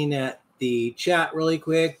looking at the chat really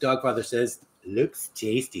quick. Dogfather says, looks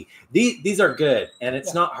tasty. These are good, and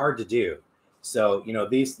it's not hard to do. So, you know,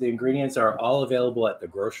 the ingredients are all available at the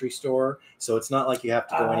grocery store. So it's not like you have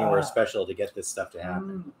to go anywhere special to get this stuff to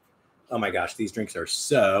happen. Oh my gosh, these drinks are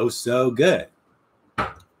so good.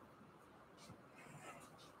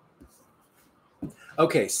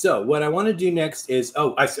 Okay, so what I want to do next is, I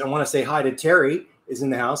want to say hi to Terry is in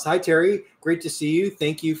the house. Hi, Terry. Great to see you.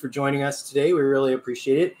 Thank you for joining us today. We really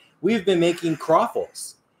appreciate it. We've been making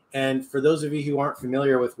croffles. And for those of you who aren't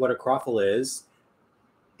familiar with what a croffle is,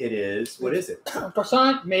 it is, what is it?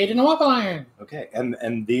 Croissant made in a waffle iron. Okay,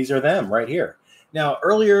 and these are them right here. Now,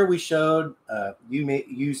 earlier we showed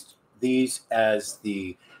used these as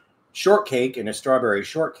the shortcake in a strawberry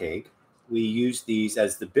shortcake. We use these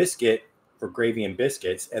as the biscuit for gravy and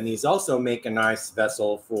biscuits, and these also make a nice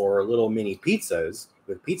vessel for little mini pizzas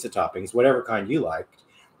with pizza toppings, whatever kind you liked.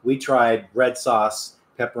 We tried red sauce,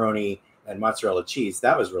 pepperoni, and mozzarella cheese.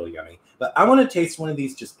 That was really yummy. But I want to taste one of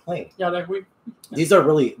these just plain. Yeah, these are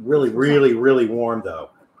really warm though.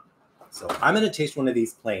 So I'm going to taste one of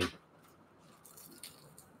these plain.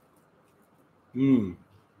 Can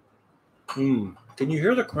you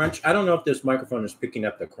hear the crunch? I don't know if this microphone is picking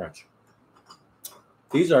up the crunch.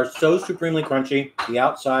 These are so supremely crunchy. The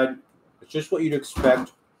outside, it's just what you'd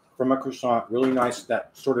expect from a croissant. Really nice,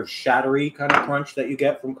 that sort of shattery kind of crunch that you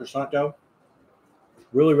get from croissant dough.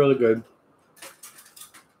 Really good.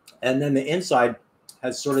 And then the inside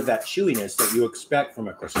has sort of that chewiness that you expect from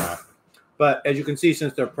a croissant. But as you can see,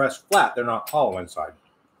 since they're pressed flat, they're not hollow inside.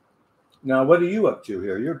 Now, what are you up to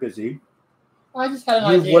here? You're busy. I just had an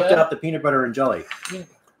idea. You've whipped out the peanut butter and jelly. Yeah.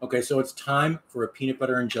 Okay, so it's time for a peanut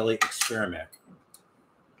butter and jelly experiment.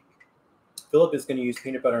 Philip is going to use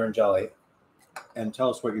peanut butter and jelly and tell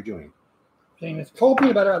us what you're doing. Taking this cold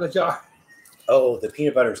peanut butter out of the jar. Oh, the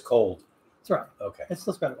peanut butter is cold. That's right. Okay. It's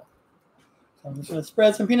still spreadable. So I'm just going to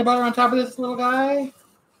spread some peanut butter on top of this little guy.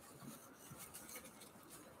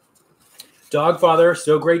 Dogfather,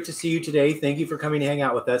 so great to see you today. Thank you for coming to hang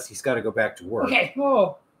out with us. He's got to go back to work. Okay.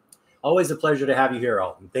 Oh. Always a pleasure to have you here,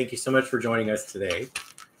 Alton. Thank you so much for joining us today.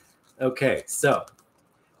 Okay, so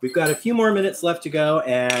we've got a few more minutes left to go,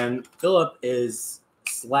 and Philip is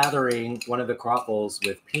slathering one of the croffles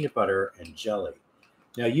with peanut butter and jelly.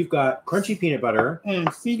 Now, you've got crunchy peanut butter.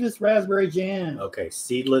 And seedless raspberry jam. Okay,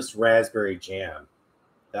 seedless raspberry jam.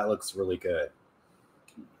 That looks really good.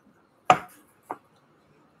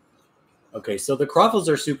 Okay, so the croffles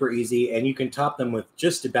are super easy, and you can top them with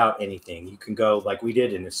just about anything. You can go, like we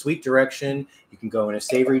did, in a sweet direction. You can go in a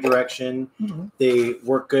savory direction. Mm-hmm. They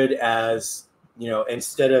work good as, you know,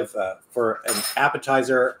 instead of, for an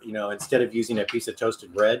appetizer, you know, instead of using a piece of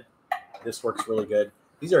toasted bread, this works really good.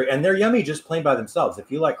 These are, and they're yummy just plain by themselves.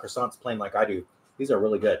 If you like croissants plain like I do, these are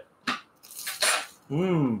really good. Okay.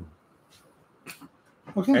 And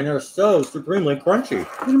they're so supremely crunchy.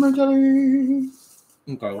 Peanut butter jelly.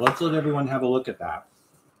 Okay, let's let everyone have a look at that.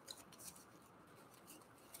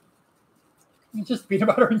 It's just peanut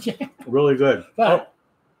butter and jam. Really good. But,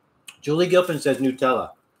 Julie Gilpin says Nutella.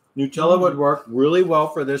 Nutella would work really well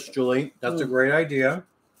for this, Julie. That's a great idea.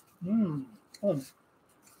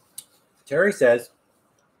 Terry says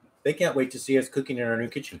they can't wait to see us cooking in our new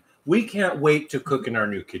kitchen. We can't wait to cook in our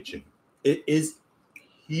new kitchen. It is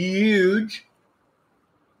huge.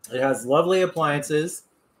 It has lovely appliances.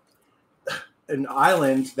 An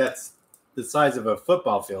island that's the size of a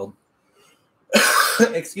football field.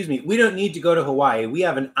 Excuse me. We don't need to go to Hawaii. We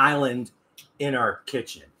have an island in our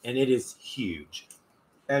kitchen, and it is huge.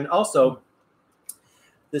 And also,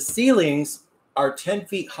 the ceilings are 10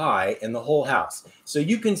 feet high in the whole house. So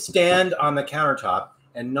you can stand on the countertop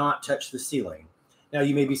and not touch the ceiling. Now,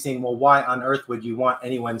 you may be saying, well, why on earth would you want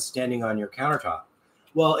anyone standing on your countertop?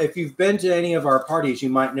 Well, if you've been to any of our parties, you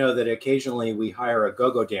might know that occasionally we hire a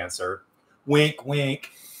go-go dancer. Wink, wink.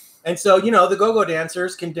 And so, you know, the go-go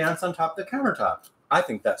dancers can dance on top of the countertop. I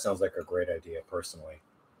think that sounds like a great idea, personally.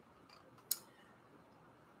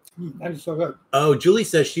 That is so good. Oh, Julie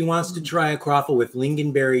says she wants to try a croffle with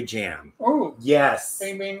lingonberry jam. Oh, yes.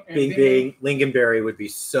 Bing, bing, and Bing, bing. Lingonberry would be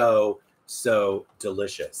so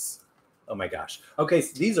delicious. Oh my gosh. Okay,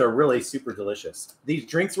 so these are really super delicious. These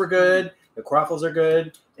drinks were good. The croffles are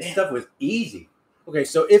good. This stuff was easy. Okay,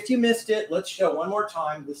 so if you missed it, let's show one more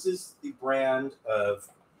time. This is the brand of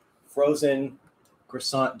frozen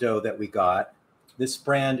croissant dough that we got. This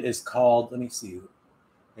brand is called, let me see.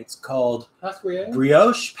 It's called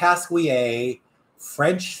Brioche Pasquier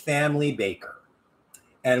French Family Baker.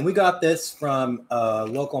 And we got this from a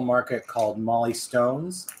local market called Molly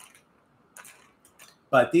Stone's.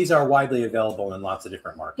 But these are widely available in lots of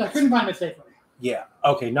different markets. Yeah, I couldn't find it at Safeway. Yeah.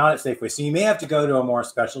 Okay, not at Safeway. So you may have to go to a more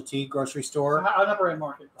specialty grocery store. I'll never in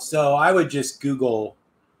market. So I would just Google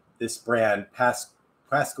this brand,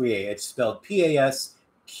 Pasquier. It's spelled Pasquier.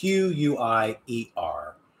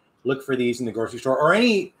 Look for these in the grocery store or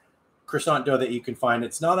any croissant dough that you can find.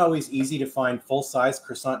 It's not always easy to find full-size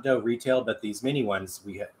croissant dough retail, but these mini ones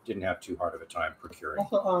we didn't have too hard of a time procuring.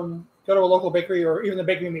 Also, go to a local bakery or even the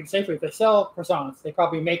bakery made safely. If they sell croissants, they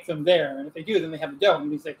probably make them there. And if they do, then they have the dough. And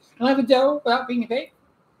you can say, can I have the dough without being baked?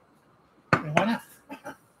 And why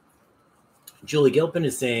not? Julie Gilpin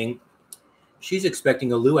is saying she's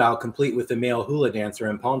expecting a luau complete with a male hula dancer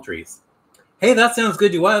and palm trees. Hey, that sounds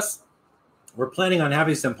good to us. We're planning on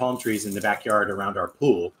having some palm trees in the backyard around our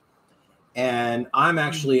pool. And I've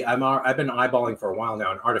been eyeballing for a while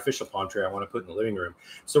now an artificial palm tree I want to put in the living room.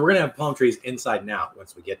 So we're going to have palm trees inside and out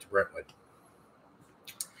once we get to Brentwood.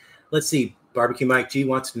 Let's see. Barbecue Mike G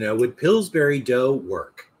wants to know, would Pillsbury dough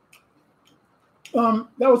work? That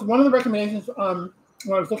was one of the recommendations when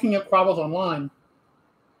I was looking at croffles online.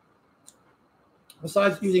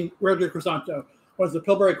 Besides using regular croissant dough, was the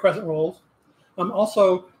Pillsbury crescent rolls.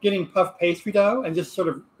 Also getting puff pastry dough and just sort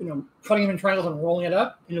of, cutting them in triangles and rolling it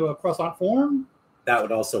up into a croissant form. That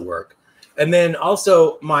would also work. And then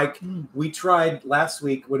also, Mike, we tried last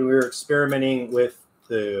week when we were experimenting with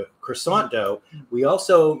the croissant dough, we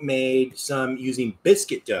also made some using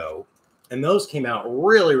biscuit dough, and those came out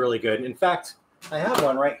really, really good. And in fact, I have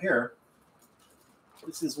one right here.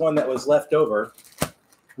 This is one that was left over.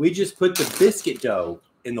 We just put the biscuit dough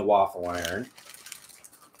in the waffle iron.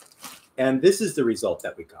 And this is the result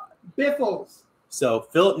that we got. Biffles. So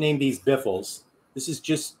Philip named these biffles. This is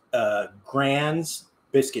just Grand's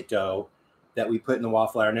biscuit dough that we put in the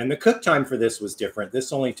waffle iron. And the cook time for this was different.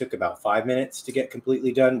 This only took about 5 minutes to get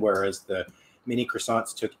completely done, whereas the mini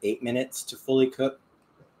croissants took 8 minutes to fully cook.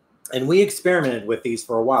 And we experimented with these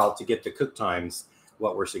for a while to get the cook times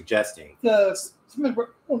what we're suggesting. Some of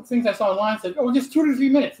the things I saw online said, just 2 to 3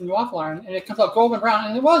 minutes in the waffle iron, and it comes out golden brown.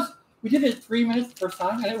 And it was. We did it 3 minutes the first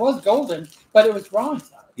time, and it was golden, but it was raw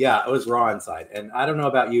inside. Yeah, it was raw inside. And I don't know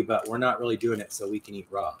about you, but we're not really doing it so we can eat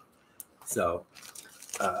raw. But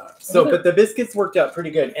the biscuits worked out pretty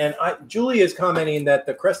good. And Julie is commenting that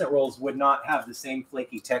the crescent rolls would not have the same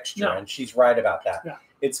flaky texture, and she's right about that. Yeah.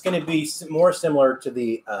 It's going to be more similar to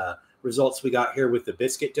the results we got here with the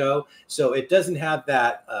biscuit dough. So it doesn't have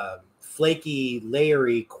that flaky,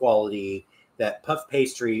 layery quality that puff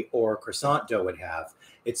pastry or croissant dough would have.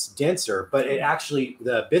 It's denser, but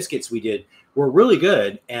the biscuits we did were really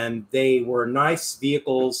good, and they were nice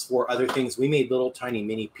vehicles for other things. We made little tiny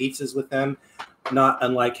mini pizzas with them, not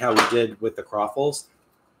unlike how we did with the croffles.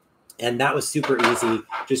 And that was super easy,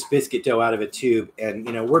 just biscuit dough out of a tube. And,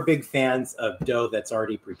 we're big fans of dough that's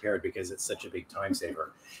already prepared because it's such a big time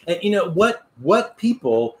saver. And, what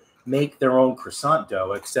people make their own croissant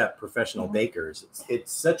dough except professional bakers?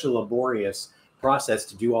 It's such a laborious process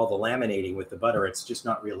to do all the laminating with the butter. It's just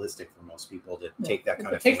not realistic for most people to take that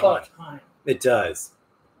kind of thing on. It takes a lot of time. It does.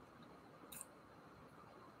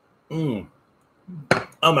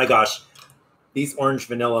 Oh my gosh. These orange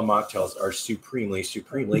vanilla mocktails are supremely,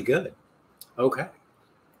 supremely good. Okay.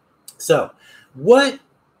 So what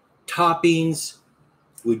toppings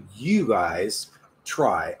would you guys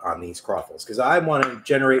try on these croffles? Because I want to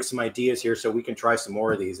generate some ideas here so we can try some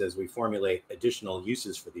more of these as we formulate additional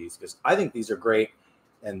uses for these, because I think these are great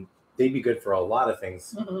and they'd be good for a lot of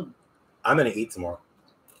things. I'm going to eat some more.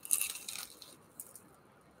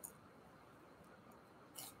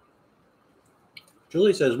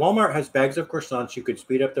 Julie says, Walmart has bags of croissants. You could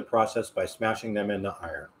speed up the process by smashing them in the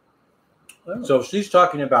iron. Oh. So she's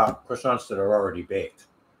talking about croissants that are already baked.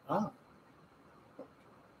 Oh.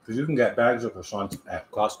 Because you can get bags of croissants at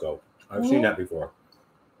Costco. I've seen that before.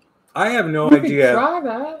 I have no idea try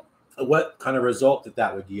that. What kind of result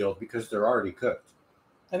that would yield because they're already cooked.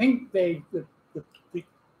 I think the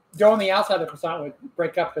dough on the outside of the croissant would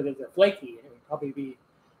break up because they're flaky. And it would probably be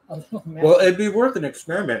a little messy. Well, it'd be worth an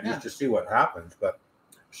experiment just to see what happens. But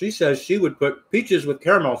She says she would put peaches with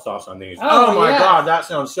caramel sauce on these. Oh, Oh my yes. God, that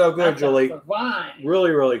sounds so good, That Julie. sounds divine.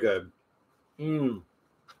 Really, really good.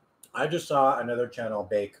 I just saw another channel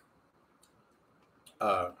bake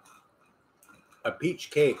a peach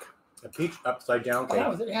cake, a peach upside down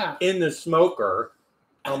cake in the smoker.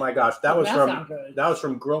 Oh my gosh, that was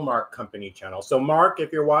from Grill Mark Company channel. So Mark,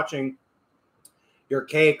 if you're watching, your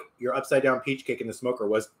cake, your upside down peach cake in the smoker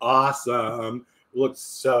was awesome. It looked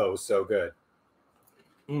so good.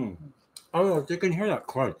 Oh, if you can hear that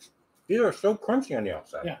crunch. These are so crunchy on the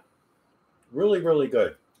outside. Yeah. Really, really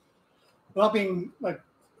good. Without being like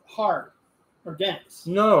hard or dense.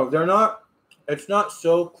 No, they're not. It's not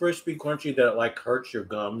so crispy, crunchy that it like hurts your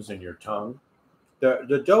gums and your tongue.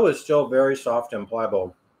 The dough is still very soft and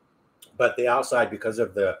pliable, but the outside, because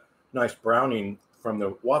of the nice browning from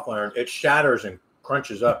the waffle iron, it shatters and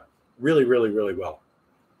crunches up really, really, really well.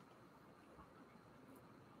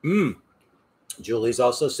 Julie's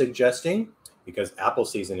also suggesting, because apple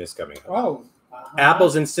season is coming up. Oh.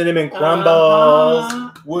 Apples and cinnamon crumbles.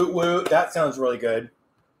 Woo woo. That sounds really good.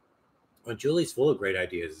 Well, Julie's full of great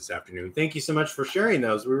ideas this afternoon. Thank you so much for sharing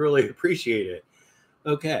those. We really appreciate it.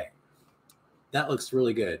 Okay. That looks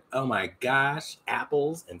really good. Oh my gosh.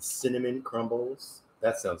 Apples and cinnamon crumbles.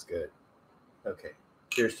 That sounds good. Okay.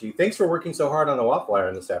 Cheers to you. Thanks for working so hard on the waffle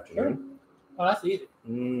iron this afternoon. Oh, that's easy.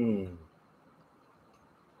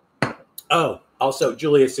 Oh, also,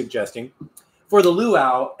 Julie is suggesting for the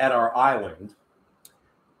luau at our island,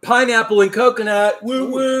 pineapple and coconut. Woo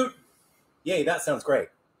woo. Yay, that sounds great.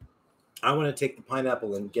 I want to take the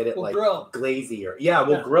pineapple and get it glazier. Yeah,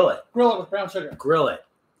 we'll grill it. Grill it with brown sugar. Grill it.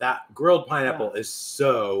 That grilled pineapple is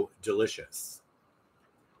so delicious.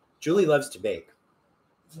 Julie loves to bake.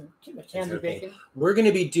 Candy bacon. We're going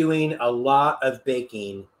to be doing a lot of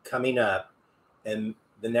baking coming up in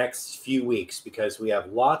the next few weeks because we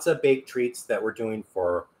have lots of baked treats that we're doing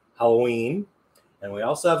for Halloween. And we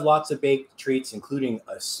also have lots of baked treats, including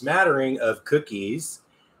a smattering of cookies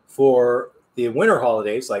for the winter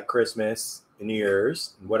holidays like Christmas and New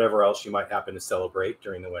Year's and whatever else you might happen to celebrate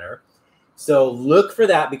during the winter. So look for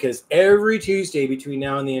that because every Tuesday between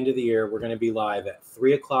now and the end of the year, we're going to be live at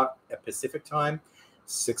 3 o'clock at Pacific time,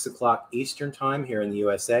 6 o'clock Eastern time here in the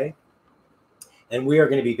USA. And we are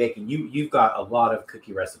going to be baking. You've got a lot of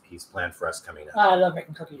cookie recipes planned for us coming up. I love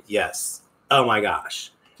making cookies. Yes. Oh my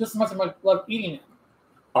gosh. Just as much as I love eating it.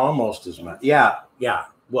 Almost as much. Yeah.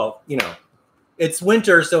 Well, it's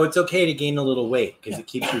winter, so it's okay to gain a little weight because it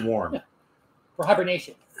keeps you warm. Yeah. For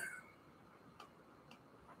hibernation.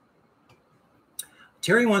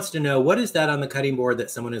 Terry wants to know, what is that on the cutting board that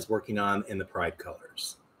someone is working on in the pride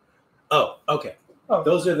colors? Oh, okay. Oh.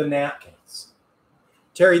 Those are the napkins.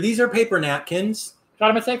 Terry, these are paper napkins. Got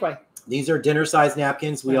them at Safeway. These are dinner-sized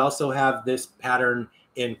napkins. We also have this pattern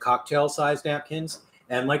in cocktail-sized napkins.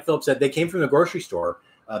 And like Philip said, they came from the grocery store.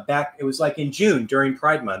 It was like in June during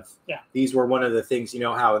Pride Month. Yeah. These were one of the things,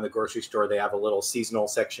 how in the grocery store they have a little seasonal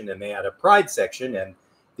section and they had a Pride section. And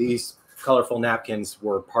these colorful napkins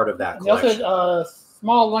were part of that collection. They also had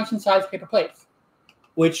small luncheon-sized paper plates.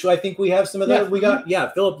 Which I think we have some of those.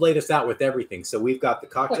 Philip laid us out with everything. So we've got the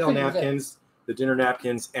cocktail napkins, the dinner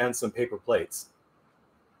napkins, and some paper plates.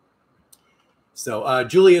 So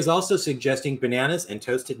Julie is also suggesting bananas and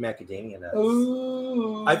toasted macadamia nuts.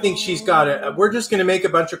 Ooh. I think she's got it. We're just going to make a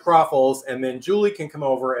bunch of croffles, and then Julie can come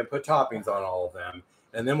over and put toppings on all of them,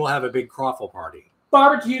 and then we'll have a big croffle party.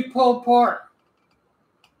 Barbecued pulled pork.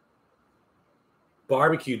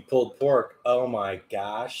 Barbecued pulled pork. Oh my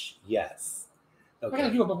gosh, yes. Okay. We're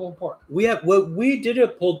gonna do a pulled pork. We did a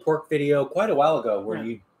pulled pork video quite a while ago where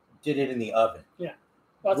you did it in the oven. Yeah.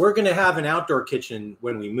 We're going to have an outdoor kitchen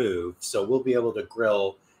when we move, so we'll be able to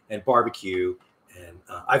grill and barbecue. And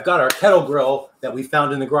I've got our kettle grill that we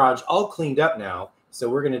found in the garage all cleaned up now, so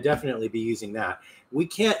we're going to definitely be using that. We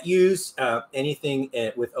can't use anything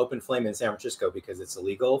with open flame in San Francisco because it's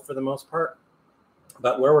illegal for the most part.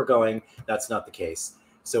 But where we're going, that's not the case.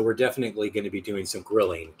 So we're definitely going to be doing some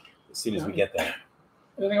grilling as soon as we get there.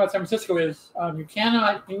 The thing about San Francisco is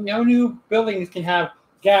no new buildings can have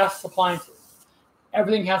gas appliances.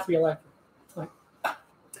 Everything has to be electric.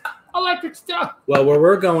 Electric stuff. Well, where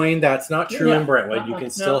we're going, that's not true in Brentwood. You can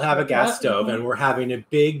still have a gas stove, and we're having a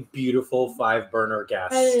big, beautiful 5-burner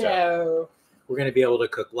gas stove. We're going to be able to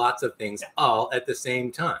cook lots of things all at the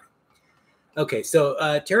same time. Okay,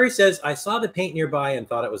 so Terry says, I saw the paint nearby and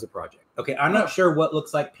thought it was a project. Okay, I'm not sure what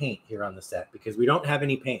looks like paint here on the set because we don't have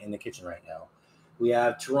any paint in the kitchen right now. We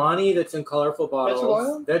have Tirani that's in colorful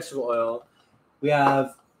bottles. Vegetable oil. We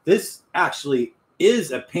have, this actually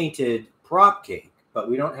is a painted prop cake, but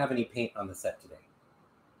we don't have any paint on the set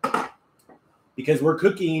today because we're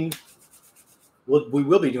cooking we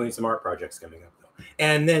will be doing some art projects coming up, though.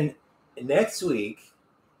 And then next week,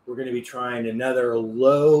 we're going to be trying another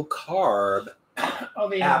low-carb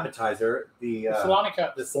appetizer, the salami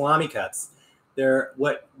cuts. The salami cuts.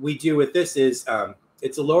 What we do with this is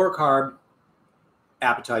it's a lower-carb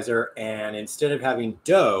appetizer, and instead of having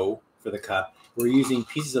dough for the cup, we're using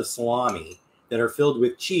pieces of salami that are filled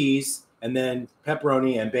with cheese and then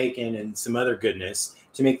pepperoni and bacon and some other goodness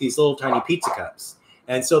to make these little tiny pizza cups.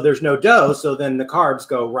 And so there's no dough, so then the carbs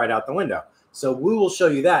go right out the window. So we will show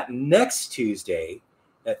you that next Tuesday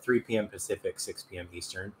at 3 p.m. Pacific, 6 p.m.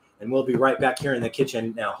 Eastern. And we'll be right back here in the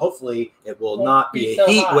kitchen. Now, hopefully it will not be a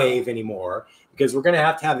heat wave anymore, because we're going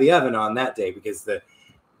to have the oven on that day, because the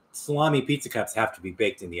salami pizza cups have to be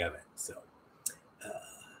baked in the oven. So,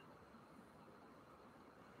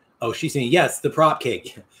 oh, she's saying, yes, the prop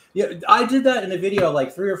cake. Yeah, I did that in a video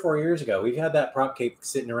like 3 or 4 years ago. We've had that prop cake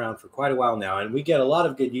sitting around for quite a while now, and we get a lot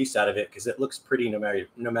of good use out of it because it looks pretty no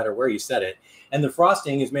matter where you set it. And the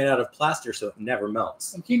frosting is made out of plaster, so it never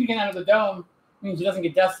melts. And keeping it out of the dome means it doesn't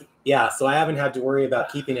get dusty. Yeah, so I haven't had to worry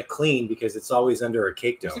about keeping it clean because it's always under a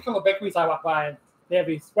cake dome. There's a couple of bakeries I walk by, and they have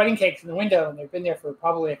these wedding cakes in the window, and they've been there for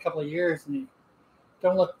probably a couple of years, and they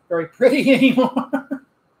don't look very pretty anymore.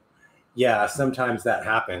 Yeah, sometimes that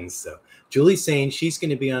happens. So Julie's saying she's going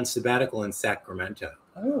to be on sabbatical in Sacramento.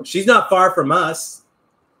 Oh. She's not far from us.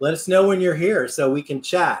 Let us know when you're here so we can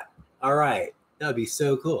chat. All right. That would be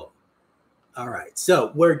so cool. All right.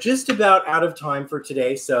 So we're just about out of time for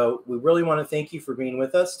today. So we really want to thank you for being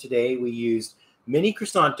with us. Today we used mini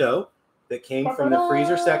croissant dough that came from the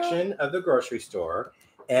freezer section of the grocery store.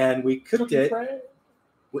 And we cooked it.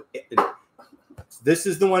 This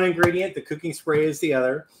is the one ingredient. The cooking spray is the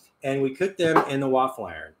other. And we cooked them in the waffle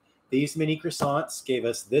iron. These mini croissants gave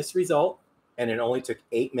us this result, and it only took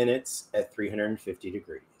 8 minutes at 350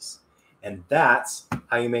 degrees. And that's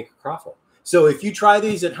how you make a croffle. So if you try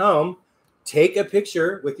these at home, take a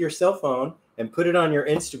picture with your cell phone and put it on your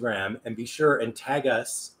Instagram, and be sure and tag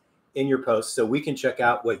us in your post so we can check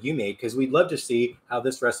out what you made, because we'd love to see how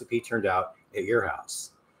this recipe turned out at your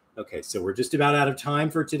house. Okay, so we're just about out of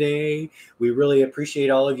time for today. We really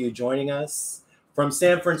appreciate all of you joining us. From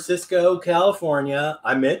San Francisco, California,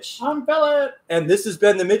 I'm Mitch. I'm Philip. And this has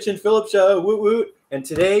been the Mitch and Philip Show. Woot woot. And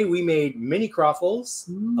today we made mini croffles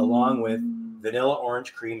along with vanilla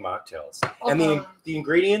orange cream mocktails. And the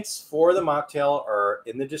ingredients for the mocktail are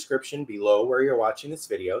in the description below where you're watching this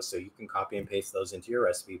video, so you can copy and paste those into your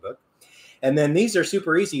recipe book. And then these are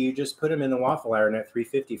super easy. You just put them in the waffle iron at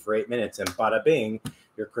 350 for 8 minutes, and bada bing,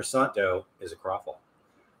 your croissant dough is a croffle.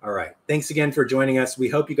 All right. Thanks again for joining us. We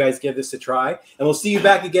hope you guys give this a try, and we'll see you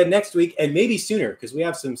back again next week, and maybe sooner, because we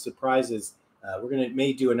have some surprises. We're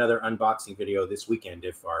may do another unboxing video this weekend.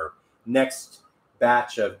 If our next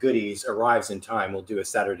batch of goodies arrives in time, we'll do a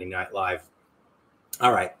Saturday Night Live.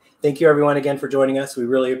 All right. Thank you, everyone, again for joining us. We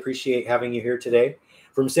really appreciate having you here today.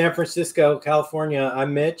 From San Francisco, California,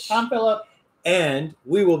 I'm Mitch. I'm Philip. And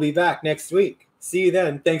we will be back next week. See you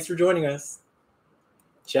then. Thanks for joining us.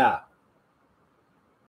 Ciao.